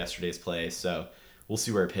today or yesterday's play, so we'll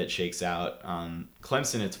see where Pitt shakes out.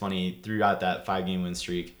 Clemson, it's funny, throughout that 5-game win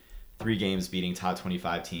streak, 3 games beating top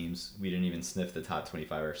 25 teams. We didn't even sniff the top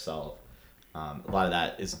 25 ourselves. A lot of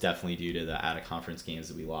that is definitely due to the out-of-conference games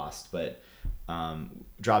that we lost. But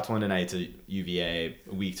dropped one tonight to UVA,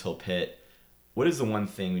 a week till Pitt. What is the one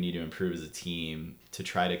thing we need to improve as a team to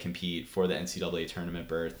try to compete for the NCAA tournament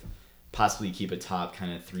berth, possibly keep a top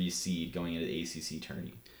kind of 3 seed going into the ACC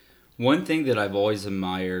tourney? One thing that I've always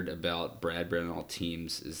admired about Brad Brownell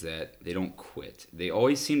teams is that they don't quit. They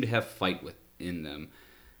always seem to have fight within them.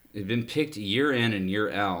 They've been picked year in and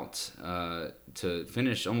year out to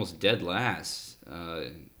finish almost dead last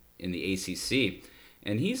in the ACC.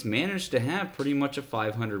 And he's managed to have pretty much a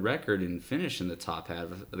 500 record and finish in the top half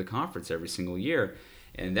of the conference every single year.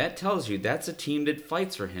 And that tells you that's a team that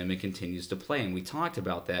fights for him and continues to play. And we talked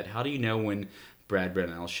about that. How do you know when Brad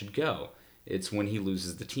Brownell should go? It's when he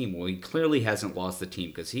loses the team. Well, he clearly hasn't lost the team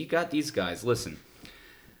because he got these guys. Listen,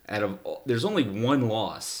 there's only one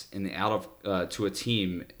loss in the to a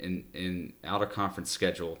team in out of conference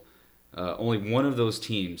schedule. Only one of those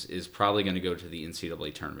teams is probably going to go to the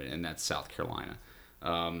NCAA tournament, and that's South Carolina.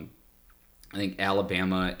 I think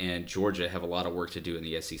Alabama and Georgia have a lot of work to do in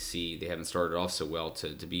the SEC. They haven't started off so well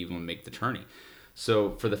to be able to make the tourney.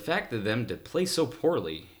 So for the fact of them to play so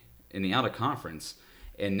poorly in the out of conference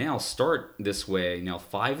and now start this way, now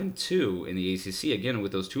 5-2 in the ACC, again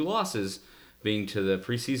with those two losses being to the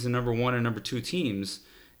preseason number 1 and number 2 teams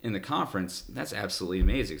in the conference, that's absolutely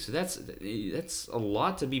amazing. So that's a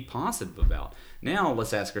lot to be positive about. Now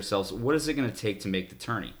let's ask ourselves, what is it going to take to make the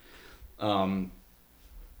tourney?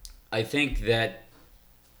 I think that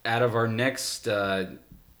out of our next, including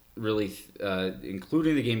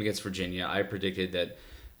the game against Virginia, I predicted that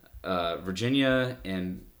Virginia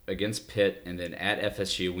and against Pitt and then at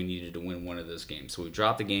FSU, we needed to win one of those games. So we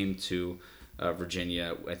dropped the game to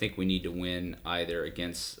Virginia. I think we need to win either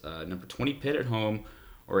against number 20 Pitt at home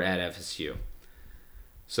or at FSU.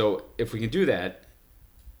 So if we can do that,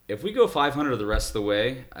 if we go 500 the rest of the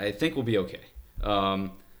way, I think we'll be okay.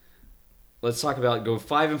 Let's talk about go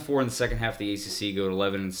 5-4 in the second half of the ACC, go to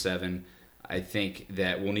 11-7. I think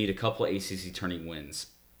that we'll need a couple of ACC tourney wins.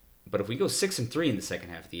 But if we go 6-3 in the second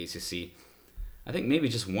half of the ACC, I think maybe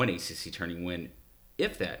just one ACC tourney win,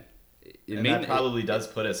 if that. That probably does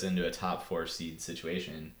put us into a top 4 seed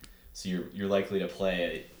situation. So you're likely to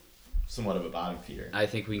play somewhat of a bottom feeder. I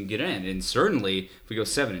think we can get in, and certainly if we go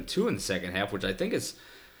 7-2 in the second half, which I think is,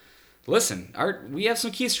 listen, we have some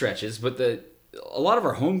key stretches, but a lot of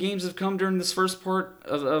our home games have come during this first part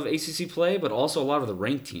of ACC play, but also a lot of the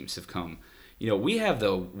ranked teams have come. We have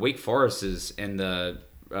the Wake Forests and the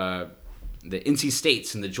NC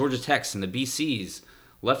States and the Georgia Techs and the BCs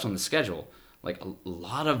left on the schedule. Like a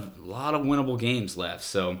lot of winnable games left.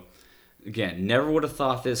 So again, never would have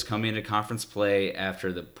thought this coming into conference play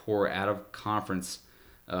after the poor out of conference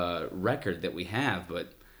record that we have,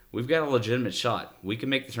 but we've got a legitimate shot. We can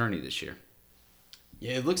make the tourney this year.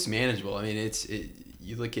 Yeah, it looks manageable. I mean,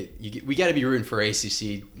 we got to be rooting for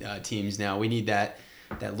ACC teams now. We need that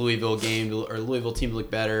Louisville game or Louisville team to look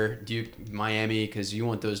better. Duke, Miami, because you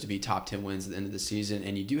want those to be top 10 wins at the end of the season,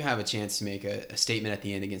 and you do have a chance to make a statement at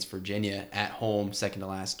the end against Virginia at home, second to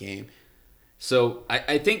last game. So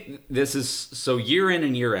I think this is so year in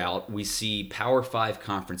and year out, we see Power 5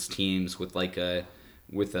 conference teams with a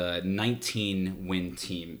 19 win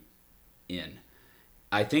team in.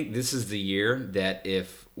 I think this is the year that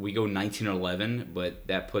if we go 19-11, but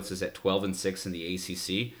that puts us at 12-6 in the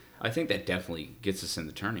ACC, I think that definitely gets us in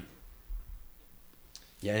the tourney.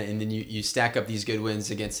 Yeah, and then you stack up these good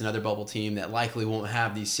wins against another bubble team that likely won't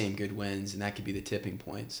have these same good wins, and that could be the tipping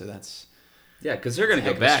point. So that's because they're going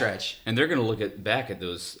to go back stretch. And they're going to look back at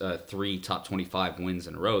those 3 top 25 wins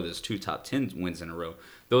in a row, those 2 top 10 wins in a row.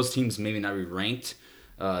 Those teams maybe not be ranked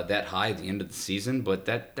that high at the end of the season, but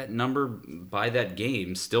that number by that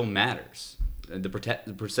game still matters. The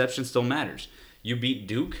perception still matters. You beat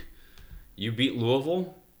Duke, you beat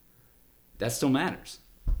Louisville, that still matters.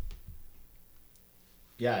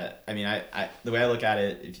 Yeah, I mean, I the way I look at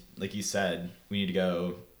it, like you said, we need to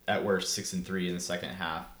go at worst 6-3 in the second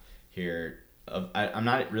half here. I'm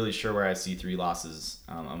not really sure where I see 3 losses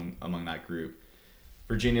among that group.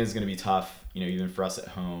 Virginia is going to be tough, even for us at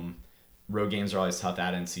home. Road games are always tough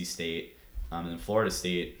at NC State. And then Florida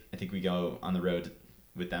State, I think we go on the road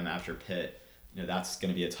with them after Pitt. That's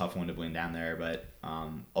going to be a tough one to win down there. But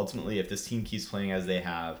ultimately, if this team keeps playing as they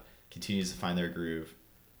have, continues to find their groove,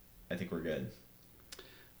 I think we're good.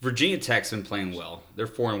 Virginia Tech's been playing well. They're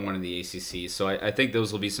 4-1 in the ACC, so I think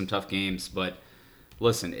those will be some tough games. But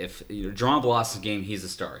listen, if Jerron Bloss's game, he's a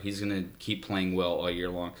star. He's going to keep playing well all year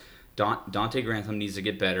long. Dante Grantham needs to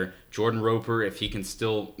get better. Jordan Roper, if he can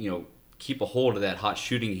still keep a hold of that hot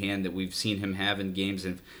shooting hand that we've seen him have in games,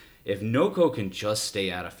 and if Noko can just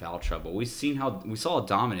stay out of foul trouble, we saw how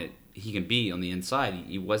dominant he can be on the inside.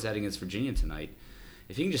 He was that against Virginia tonight.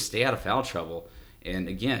 If he can just stay out of foul trouble, and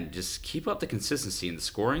again, just keep up the consistency in the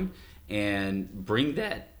scoring and bring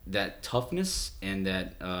that toughness and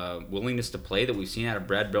that willingness to play that we've seen out of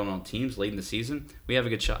Brad Brownell teams late in the season, we have a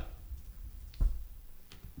good shot.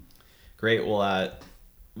 Great. Well,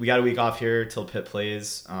 we got a week off here till Pitt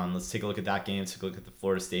plays. Let's take a look at that game. Take a look at the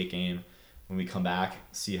Florida State game. When we come back,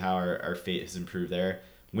 see how our fate has improved there.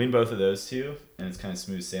 Win both of those 2, and it's kind of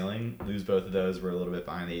smooth sailing. Lose both of those, we're a little bit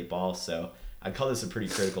behind the 8 ball. So I'd call this a pretty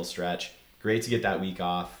critical stretch. Great to get that week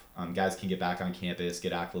off. Guys can get back on campus,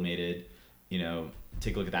 get acclimated,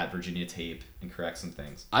 take a look at that Virginia tape and correct some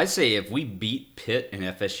things. I say if we beat Pitt and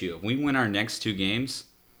FSU, if we win our next two games,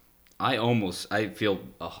 I feel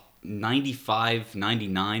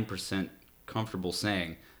 99% comfortable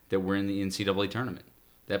saying that we're in the NCAA tournament.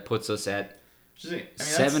 That puts us at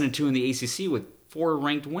 7-2 in the ACC with 4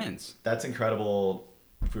 ranked wins. That's incredible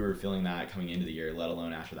if we were feeling that coming into the year, let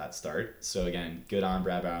alone after that start. So again, good on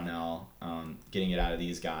Brad Brownell, getting it out of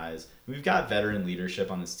these guys. We've got veteran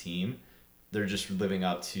leadership on this team. They're just living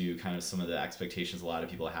up to kind of some of the expectations a lot of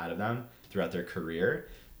people had of them throughout their career.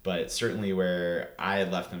 But certainly where I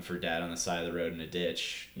had left them for dead on the side of the road in a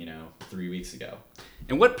ditch, 3 weeks ago.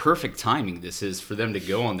 And what perfect timing this is for them to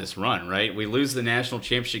go on this run, right? We lose the national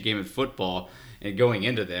championship game in football, and going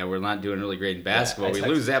into that, we're not doing really great in basketball. We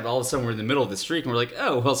lose that, but all of a sudden we're in the middle of the streak, and we're like,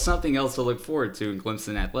 oh, well, something else to look forward to in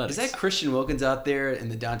Clemson athletics. Is that Christian Wilkins out there in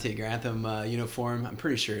the Dante Grantham uniform? I'm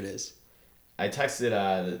pretty sure it is. I texted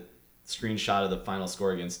the screenshot of the final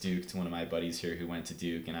score against Duke to one of my buddies here who went to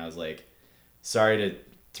Duke, and I was like, sorry to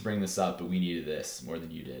bring this up, but we needed this more than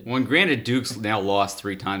you did. Well, and granted, Duke's now lost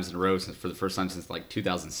 3 times in a row for the first time since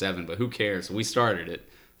 2007, but who cares? We started it.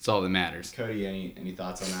 That's all that matters. Cody, any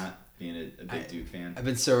thoughts on that, being a big Duke fan? I've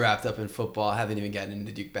been so wrapped up in football. I haven't even gotten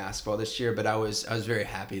into Duke basketball this year, but I was very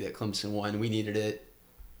happy that Clemson won. We needed it.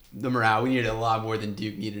 The morale, we needed it a lot more than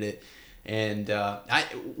Duke needed it. And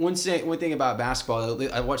one thing about basketball,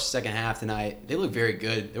 I watched the second half tonight. They look very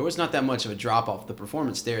good. There was not that much of a drop off. The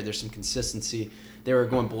performance there's some consistency. They were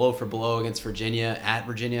going blow for blow against Virginia at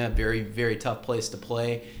Virginia, very very tough place to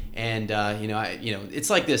play. And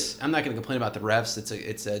it's like this. I'm not going to complain about the refs.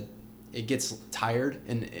 It gets tired.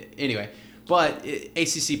 And anyway, but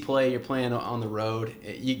ACC play, you're playing on the road.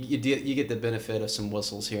 You get the benefit of some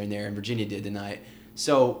whistles here and there, and Virginia did tonight.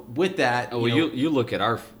 So with that, you look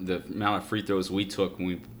at the amount of free throws we took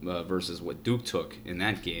when versus what Duke took in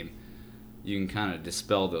that game. You can kind of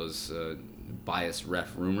dispel those biased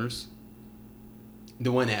ref rumors. The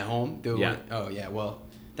one at home. Well,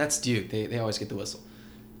 that's Duke. They always get the whistle.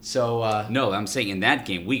 So no, I'm saying in that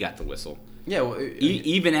game we got the whistle. Yeah, well,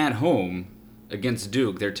 even at home against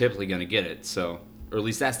Duke, they're typically going to get it. So, or at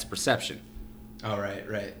least that's the perception. Oh,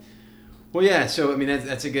 right. Well, yeah. So I mean,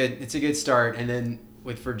 it's a good start. And then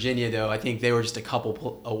with Virginia, though, I think they were just a couple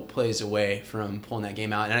plays away from pulling that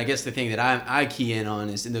game out. And I guess the thing that I key in on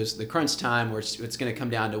is in the crunch time where it's going to come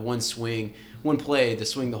down to one play to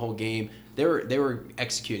swing the whole game. They were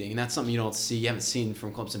executing, and that's something you haven't seen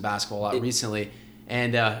from Clemson basketball a lot recently.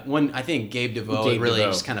 And I think Gabe DeVoe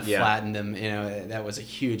just kind of flattened them. That was a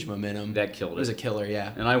huge momentum. That killed it. It was a killer,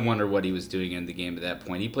 yeah. And I wonder what he was doing in the game at that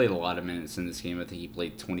point. He played a lot of minutes in this game. I think he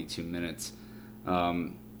played 22 minutes.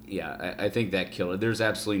 I think that killed it. There's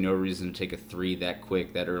absolutely no reason to take a 3 that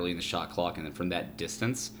quick, that early in the shot clock, and then from that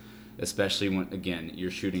distance, especially when, again, you're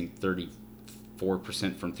shooting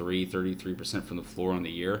 34% from 3, 33% from the floor on the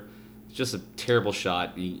year. It's just a terrible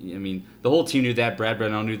shot. I mean, the whole team knew that. Brad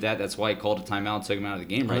Brownell knew that. That's why he called a timeout and took him out of the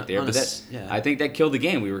game right there. I think that killed the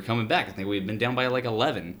game. We were coming back. I think we had been down by like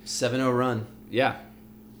 11. 7-0 run. Yeah.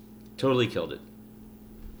 Totally killed it.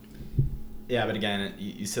 Yeah, but again,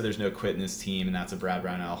 you said there's no quit in this team, and that's a Brad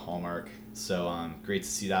Brownell hallmark. So great to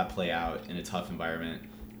see that play out in a tough environment.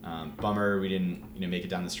 Bummer we didn't make it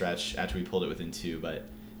down the stretch after we pulled it within 2, but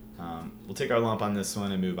we'll take our lump on this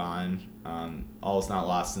one and move on. All is not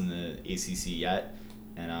lost in the ACC yet,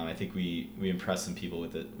 and I think we impressed some people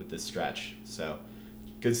with this stretch. So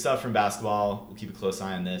good stuff from basketball. We'll keep a close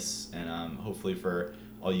eye on this, and hopefully for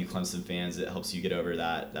all you Clemson fans, it helps you get over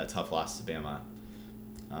that tough loss to Bama.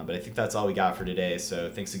 But I think that's all we got for today. So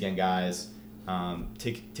thanks again, guys.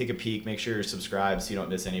 Take a peek. Make sure you're subscribed so you don't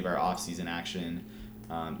miss any of our off-season action.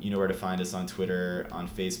 You know where to find us on Twitter, on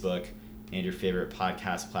Facebook, and your favorite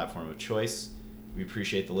podcast platform of choice. We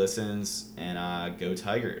appreciate the listens, and go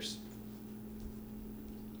Tigers.